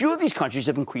 though, few of these countries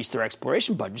have increased their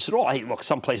exploration budgets at all. Hey, look,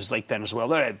 some places like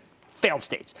Venezuela, they're failed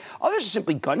states. Others are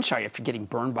simply gun-shy after getting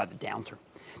burned by the downturn.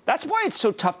 That's why it's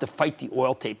so tough to fight the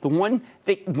oil tape, the one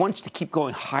that wants to keep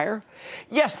going higher.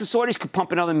 Yes, the Saudis could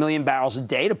pump another 1 million barrels a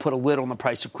day to put a lid on the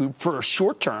price of crude for a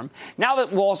short term. Now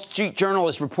that Wall Street Journal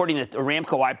is reporting that the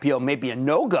Aramco IPO may be a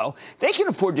no-go, they can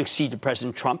afford to accede to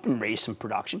President Trump and raise some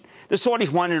production. The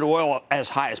Saudis wanted oil as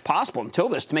high as possible until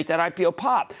this to make that IPO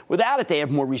pop. Without it, they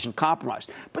have more reason to compromise.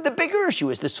 But the bigger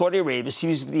issue is that Saudi Arabia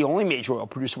seems to be the only major oil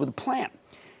producer with a plan.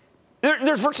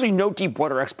 There's virtually no deep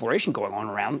water exploration going on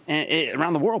around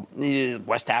the world.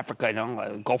 West Africa,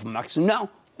 Gulf of Mexico. No,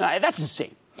 that's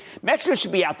insane. Mexico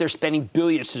should be out there spending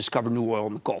billions to discover new oil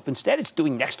in the Gulf. Instead, it's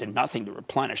doing next to nothing to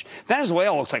replenish.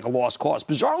 Venezuela looks like a lost cause.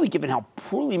 Bizarrely, given how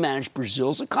poorly managed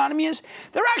Brazil's economy is,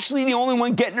 they're actually the only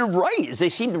one getting it right, as they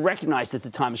seem to recognize that the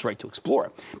time is right to explore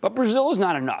it. But Brazil is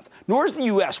not enough, nor is the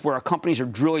U.S., where our companies are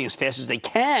drilling as fast as they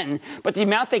can, but the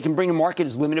amount they can bring to market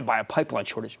is limited by a pipeline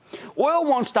shortage. Oil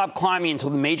won't stop climbing until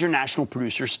the major national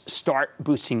producers start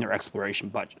boosting their exploration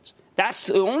budgets. That's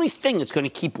the only thing that's going to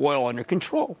keep oil under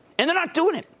control. And they're not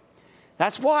doing it.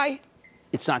 That's why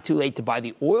it's not too late to buy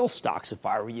the oil stocks if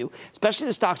I were you, especially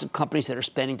the stocks of companies that are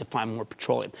spending to find more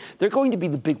petroleum. They're going to be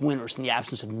the big winners in the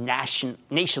absence of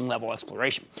nation-level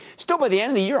exploration. Still, by the end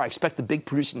of the year, I expect the big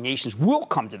producing nations will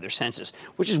come to their senses,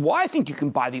 which is why I think you can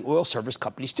buy the oil service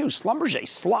companies too. Schlumberger,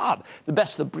 Slob, the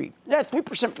best of the breed. Yeah,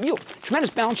 3% yield,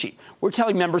 tremendous balance sheet. We're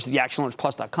telling members of the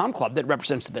ActionAlertsPlus.com club that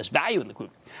represents the best value in the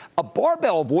group. A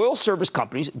barbell of oil service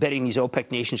companies, betting these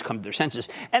OPEC nations come to their senses,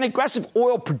 and aggressive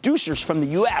oil producers from the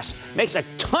U.S. makes a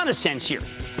ton of sense here.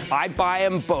 I'd buy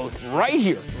them both right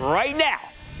here, right now,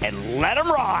 and let them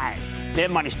ride. Their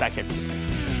money's back here.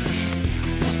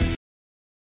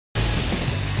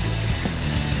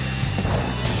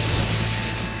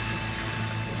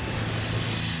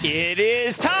 It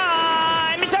is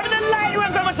time. It's time for the lightning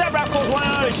round. What's up, Raptors? One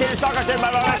out of the stock. I said,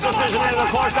 my vessel is in the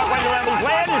core stock.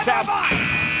 Plan this out.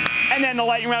 And then the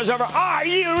lightning round is over. Are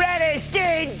you ready, Steve?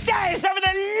 It's time for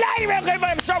the lightning round.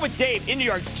 Everybody, start with Dave in New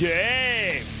York.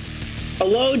 Dave.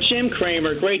 Hello, Jim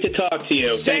Cramer. Great to talk to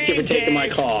you. Thank you for taking my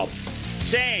call.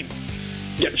 Same.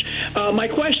 My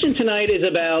question tonight is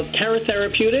about Cara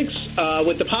Therapeutics.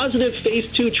 With the positive phase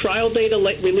 2 trial data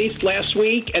released last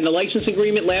week and the license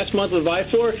agreement last month with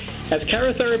Vifor, has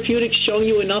Cara Therapeutics shown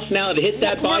you enough now to hit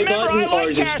that buy button? I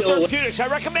like Cara Therapeutics. I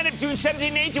recommended between 17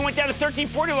 and 18, went down to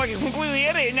 13.40 like a completely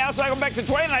idiot, and now it's like I'm back to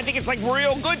 20, and I think it's like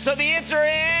real good. So the answer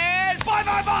is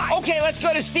buy. Okay, let's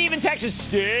go to Steve in Texas.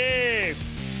 Steve.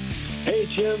 Hey,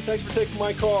 Jim. Thanks for taking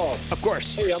my call. Of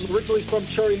course. Hey, I'm originally from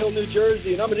Cherry Hill, New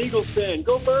Jersey, and I'm an Eagles fan.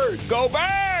 Go Birds! Go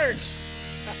Birds!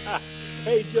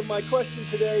 Hey, Jim, my question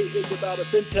today is about a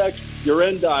fintech,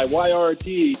 Urendai,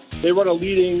 YRT. They run a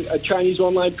leading Chinese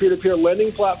online peer-to-peer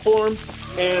lending platform,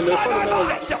 and they're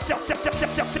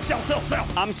Sell.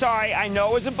 I'm sorry. I know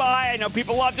it was a buy. I know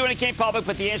people love doing it came public,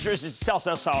 but the answer is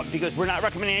sell, because we're not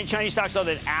recommending any Chinese stocks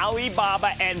other than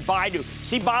Alibaba and Baidu.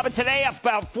 See Baba today up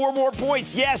about 4 more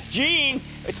points. Yes, Gene.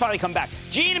 It's finally come back.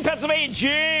 Gene in Pennsylvania.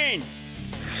 Gene.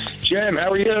 Jim, how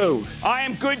are you? I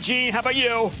am good, Gene. How about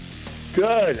you?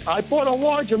 Good. I bought a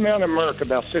large amount of Merck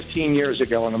about 15 years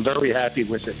ago, and I'm very happy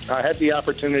with it. I have the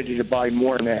opportunity to buy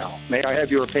more now. May I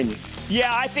have your opinion?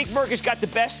 Yeah, I think Merck has got the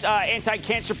best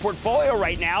anti-cancer portfolio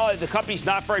right now. The company's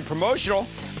not very promotional.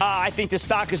 I think the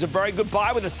stock is a very good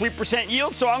buy with a 3%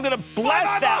 yield, so I'm going to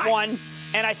bless that one,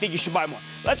 and I think you should buy more.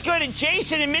 Let's go to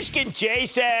Jason in Michigan.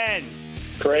 Jason.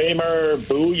 Kramer,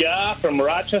 booyah from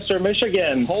Rochester,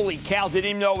 Michigan. Holy cow,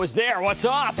 didn't even know it was there. What's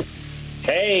up?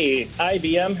 Hey,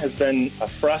 IBM has been a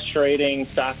frustrating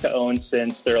stock to own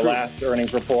since their last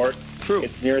earnings report. True.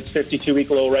 It's near its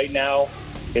 52-week low right now.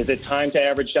 Is it time to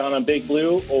average down on Big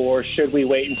Blue, or should we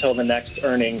wait until the next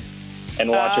earnings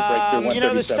and watch it break through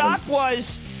 137? The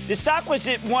stock was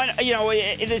at one.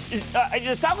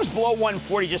 The stock was below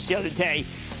 140 just the other day.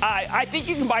 I think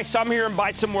you can buy some here and buy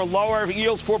some more lower. It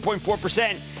yields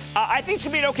 4.4%. I think it's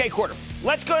gonna be an okay quarter.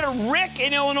 Let's go to Rick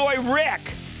in Illinois. Rick.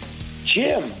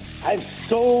 Jim, I'm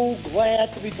so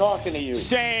glad to be talking to you.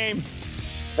 Same.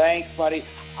 Thanks, buddy.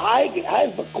 I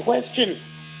have a question.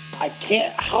 I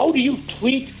can't. How do you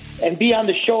tweet and be on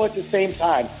the show at the same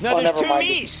time? No, there's two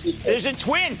me's. There's a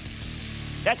twin.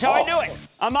 That's how I do it.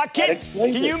 I'm not kidding.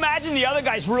 Can you imagine the other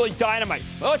guy's really dynamite?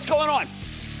 Well, what's going on?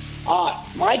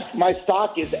 My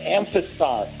stock is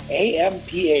Amphastar,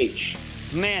 AMPH.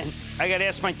 Man, I got to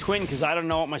ask my twin because I don't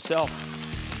know it myself.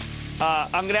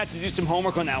 I'm going to have to do some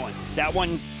homework on that one. That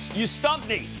one, you stumped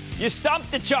me. You stumped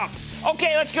the chump.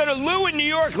 Okay, let's go to Lou in New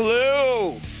York.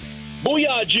 Lou.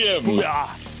 Booyah, Jim. Booyah.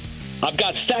 I've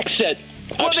got StackSet.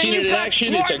 Well, then you've got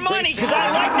smart money because I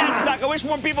like that stock. I wish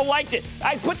more people liked it.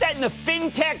 I put that in the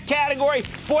fintech category.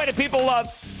 Boy, do people love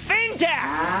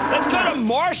fintech. Let's go to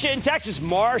Marcia in Texas.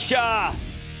 Marcia.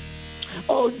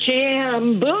 Oh,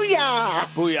 Jim. Booyah.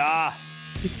 Booyah.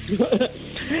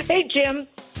 Hey, Jim.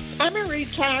 I'm a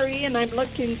retiree and I'm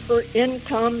looking for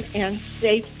income and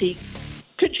safety.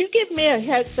 Could you give me a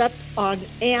heads up on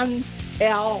NLY?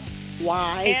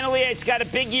 Annalie, it's got a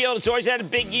big yield. It's always had a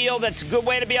big yield. That's a good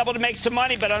way to be able to make some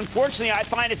money. But unfortunately, I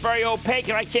find it very opaque,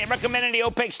 and I can't recommend any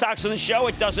opaque stocks on the show.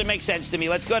 It doesn't make sense to me.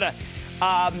 Let's go to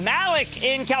Malik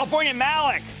in California.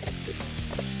 Malik.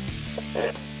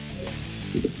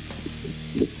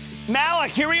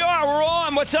 Malik, here we are. We're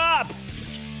on. What's up?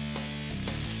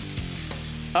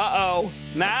 Uh-oh.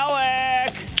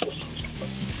 Malik.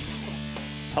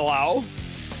 Hello?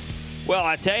 Well,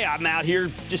 I tell you, I'm out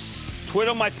here just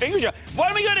twiddling my fingers. Why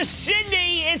don't we go to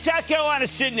Sydney in South Carolina?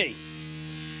 Sydney.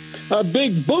 A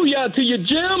big booyah to you,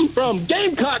 Jim, from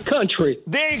Gamecock Country.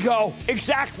 There you go.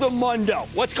 Exactamundo.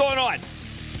 What's going on?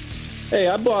 Hey,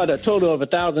 I bought a total of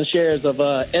 1,000 shares of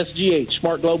SGH,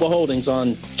 Smart Global Holdings,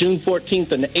 on June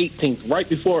 14th and the 18th, right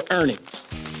before earnings.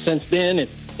 Since then,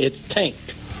 it's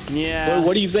tanked. Yeah.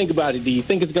 What do you think about it? Do you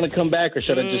think it's going to come back, or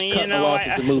should I just cut the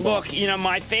losses and move on? Look,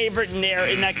 my favorite in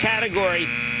that category,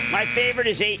 my favorite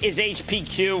is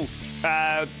HPQ,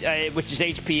 which is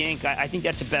HP Inc. I think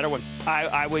that's a better one.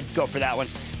 I would go for that one.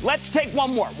 Let's take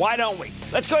one more. Why don't we?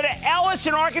 Let's go to Ellis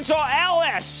in Arkansas.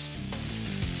 Ellis.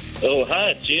 Oh,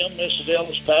 hi, Jim. This is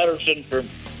Ellis Patterson from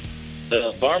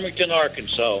Farmington,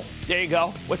 Arkansas. There you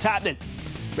go. What's happening?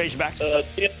 Razorbacks.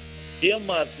 Jim,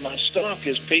 my stock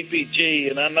is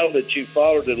PPG, and I know that you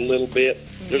followed it a little bit.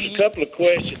 There's a couple of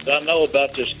questions I know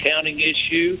about this counting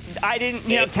issue. I didn't,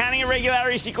 counting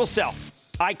irregularities equals sell.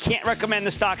 I can't recommend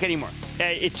the stock anymore.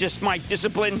 It's just my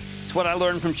discipline. It's what I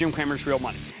learned from Jim Cramer's Real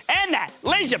Money. And that,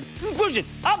 ladies and gentlemen, conclusion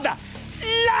of the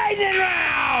Lightning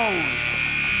Round.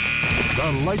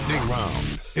 The Lightning Round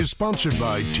is sponsored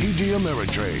by TD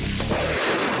Ameritrade.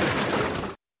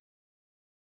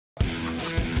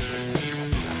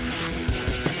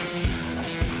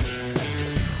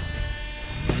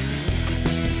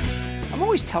 I'm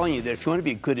always telling you that if you want to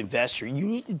be a good investor, you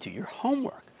need to do your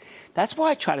homework. That's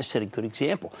why I try to set a good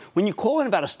example. When you call in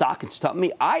about a stock and stump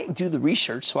me, I do the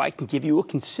research so I can give you a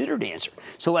considered answer.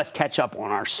 So let's catch up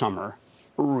on our summer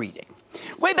reading.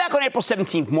 Way back on April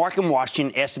 17th, Mark in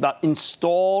Washington asked about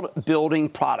installed building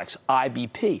products,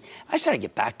 IBP. I said I'd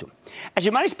get back to him. As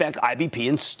you might expect, IBP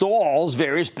installs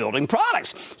various building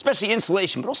products, especially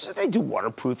insulation, but also they do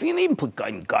waterproofing, and they even put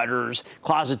in gutters,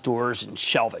 closet doors, and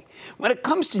shelving. When it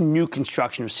comes to new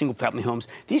construction of single-family homes,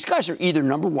 these guys are either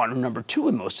number one or number two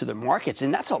in most of their markets,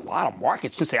 and that's a lot of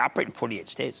markets since they operate in 48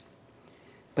 states.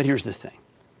 But here's the thing.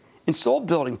 Installed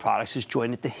building products is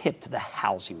joined at the hip to the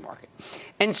housing market.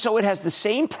 And so it has the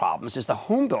same problems as the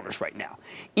home builders right now,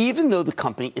 even though the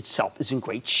company itself is in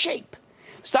great shape.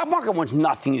 The stock market wants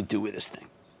nothing to do with this thing.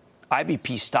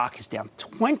 IBP stock is down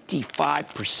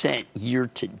 25% year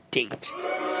to date.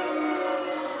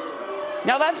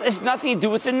 Now, has nothing to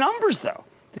do with the numbers, though.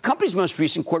 The company's most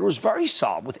recent quarter was very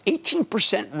solid, with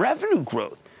 18% revenue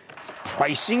growth.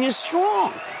 Pricing is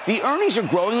strong. The earnings are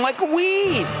growing like a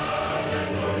weed.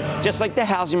 Just like the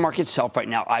housing market itself right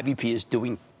now, IBP is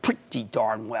doing pretty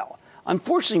darn well.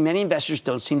 Unfortunately, many investors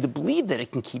don't seem to believe that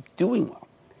it can keep doing well.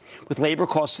 With labor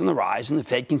costs on the rise and the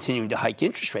Fed continuing to hike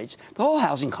interest rates, the whole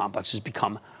housing complex has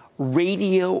become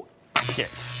radioactive.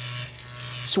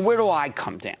 So where do I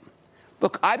come down?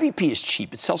 Look, IBP is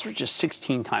cheap. It sells for just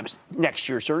 16 times next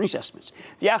year's earnings estimates.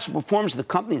 The actual performance of the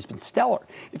company has been stellar.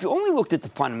 If you only looked at the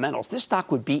fundamentals, this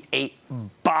stock would be a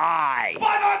buy.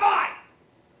 Buy!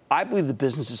 I believe the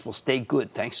businesses will stay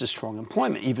good thanks to strong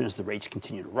employment, even as the rates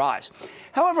continue to rise.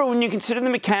 However, when you consider the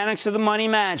mechanics of the money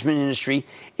management industry,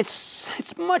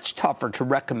 it's much tougher to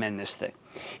recommend this thing.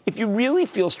 If you really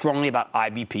feel strongly about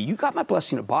IBP, you got my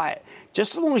blessing to buy it,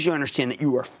 just as long as you understand that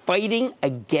you are fighting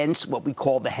against what we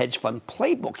call the hedge fund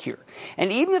playbook here.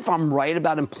 And even if I'm right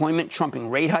about employment trumping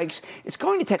rate hikes, it's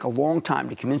going to take a long time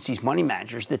to convince these money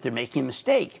managers that they're making a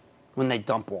mistake when they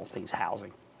dump all things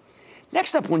housing.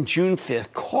 Next up, on June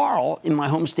 5th, Carl in my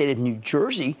home state of New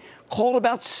Jersey called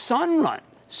about Sunrun,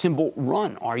 symbol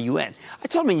RUN, R-U-N. I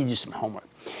told him I need to do some homework.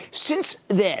 Since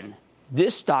then,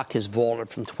 this stock has vaulted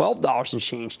from $12 and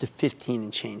change to $15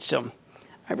 and change. So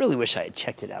I really wish I had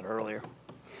checked it out earlier.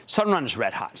 Sunrun is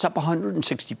red hot. It's up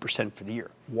 160% for the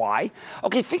year. Why?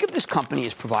 Okay, think of this company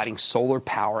as providing solar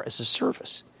power as a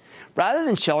service. Rather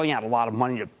than shelling out a lot of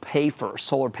money to pay for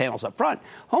solar panels up front,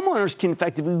 homeowners can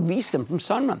effectively lease them from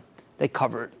Sunrun. They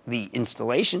cover the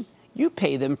installation. You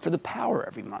pay them for the power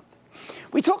every month.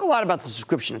 We talk a lot about the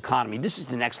subscription economy. This is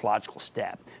the next logical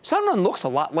step. Sunrun looks a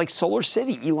lot like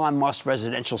SolarCity, Elon Musk's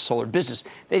residential solar business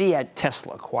that he had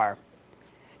Tesla acquire.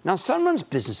 Now, Sunrun's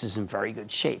business is in very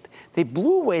good shape. They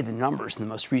blew away the numbers in the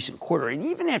most recent quarter, and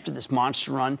even after this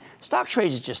monster run, stock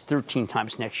trades at just 13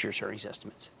 times next year's earnings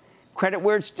estimates. Credit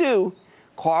where it's due.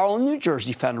 Carl in New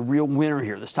Jersey found a real winner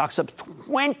here. The stock's up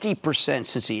 20%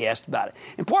 since he asked about it,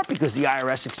 in part because the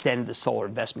IRS extended the solar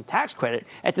investment tax credit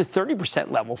at the 30%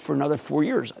 level for another 4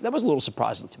 years. That was a little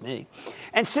surprising to me.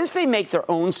 And since they make their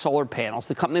own solar panels,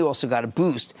 the company also got a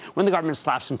boost when the government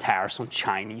slapped some tariffs on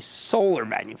Chinese solar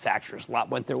manufacturers. A lot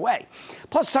went their way.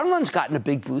 Plus, Sunrun's gotten a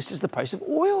big boost as the price of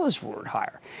oil has roared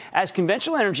higher. As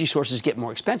conventional energy sources get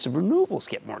more expensive, renewables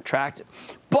get more attractive.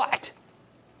 But,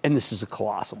 and this is a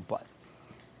colossal but,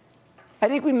 I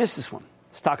think we missed this one.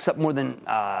 Stock's up more than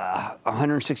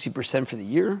 160% for the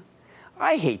year.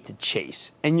 I hate to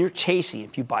chase, and you're chasing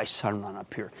if you buy Sunrun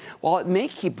up here. While it may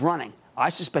keep running, I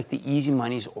suspect the easy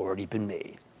money's already been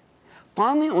made.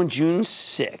 Finally, on June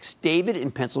 6, David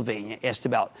in Pennsylvania asked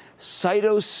about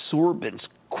CytoSorbents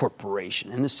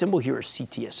Corporation, and the symbol here is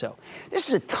CTSO. This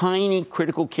is a tiny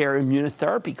critical care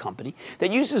immunotherapy company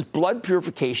that uses blood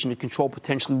purification to control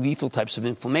potentially lethal types of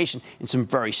inflammation in some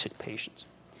very sick patients.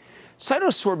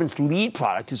 CytoSorbents' lead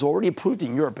product is already approved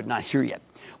in Europe, but not here yet.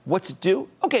 What's it do?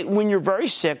 Okay, when you're very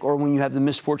sick or when you have the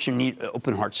misfortune to need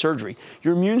open heart surgery,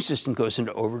 your immune system goes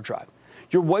into overdrive.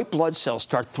 Your white blood cells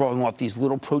start throwing off these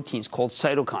little proteins called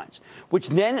cytokines, which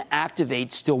then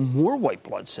activate still more white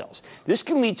blood cells. This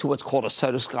can lead to what's called a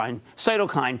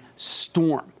cytokine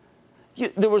storm.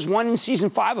 There was one in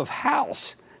season 5 of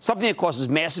House, something that causes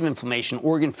massive inflammation,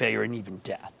 organ failure, and even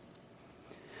death.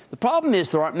 The problem is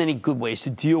there aren't many good ways to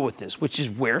deal with this, which is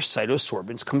where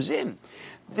CytoSorbents comes in.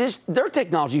 Their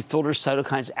technology filters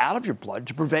cytokines out of your blood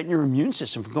to prevent your immune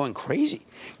system from going crazy.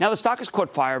 Now, the stock has caught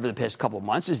fire over the past couple of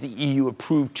months as the EU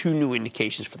approved 2 new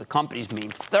indications for the company's main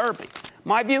therapy.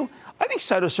 My view, I think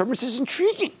CytoSorbents is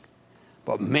intriguing.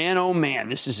 But man, oh man,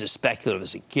 this is as speculative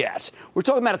as it gets. We're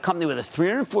talking about a company with a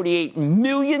 $348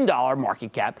 million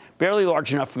market cap, barely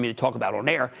large enough for me to talk about on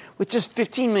air, with just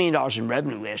 $15 million in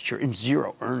revenue last year and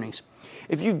 0 earnings.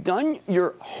 If you've done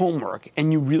your homework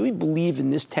and you really believe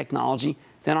in this technology,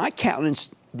 then I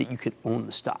countenance that you could own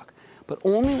the stock, but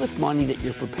only with money that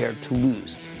you're prepared to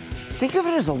lose. Think of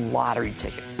it as a lottery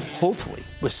ticket, hopefully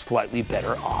with slightly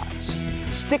better odds.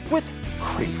 Stick with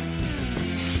Cramer.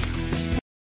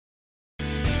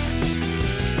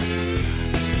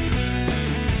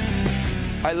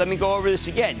 All right, let me go over this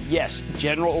again. Yes,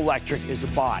 General Electric is a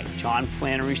buy. John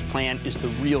Flannery's plan is the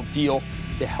real deal.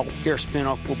 The healthcare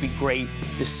spinoff will be great.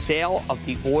 The sale of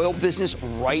the oil business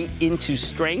right into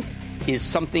strength is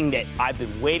something that I've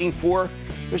been waiting for.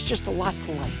 There's just a lot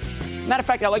to like. Matter of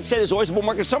fact, I like to say there's always a bull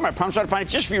market somewhere. I promise I'll find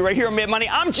it just for you right here on Mad Money.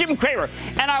 I'm Jim Cramer,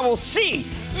 and I will see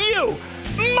you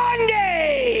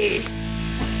Monday!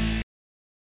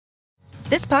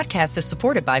 This podcast is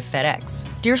supported by FedEx.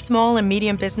 Dear small and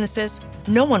medium businesses,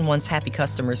 no one wants happy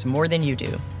customers more than you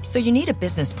do. So you need a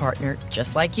business partner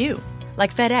just like you.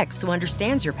 Like FedEx, who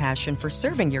understands your passion for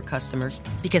serving your customers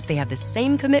because they have the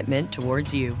same commitment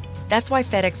towards you. That's why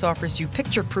FedEx offers you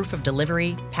picture proof of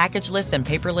delivery, packageless and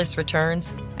paperless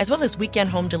returns, as well as weekend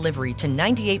home delivery to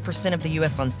 98% of the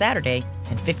U.S. on Saturday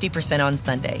and 50% on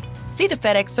Sunday. See the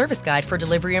FedEx service guide for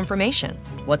delivery information.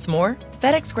 What's more,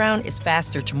 FedEx Ground is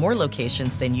faster to more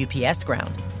locations than UPS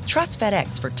Ground. Trust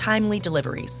FedEx for timely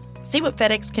deliveries. See what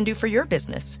FedEx can do for your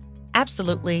business.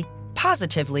 Absolutely,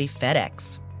 positively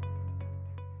FedEx.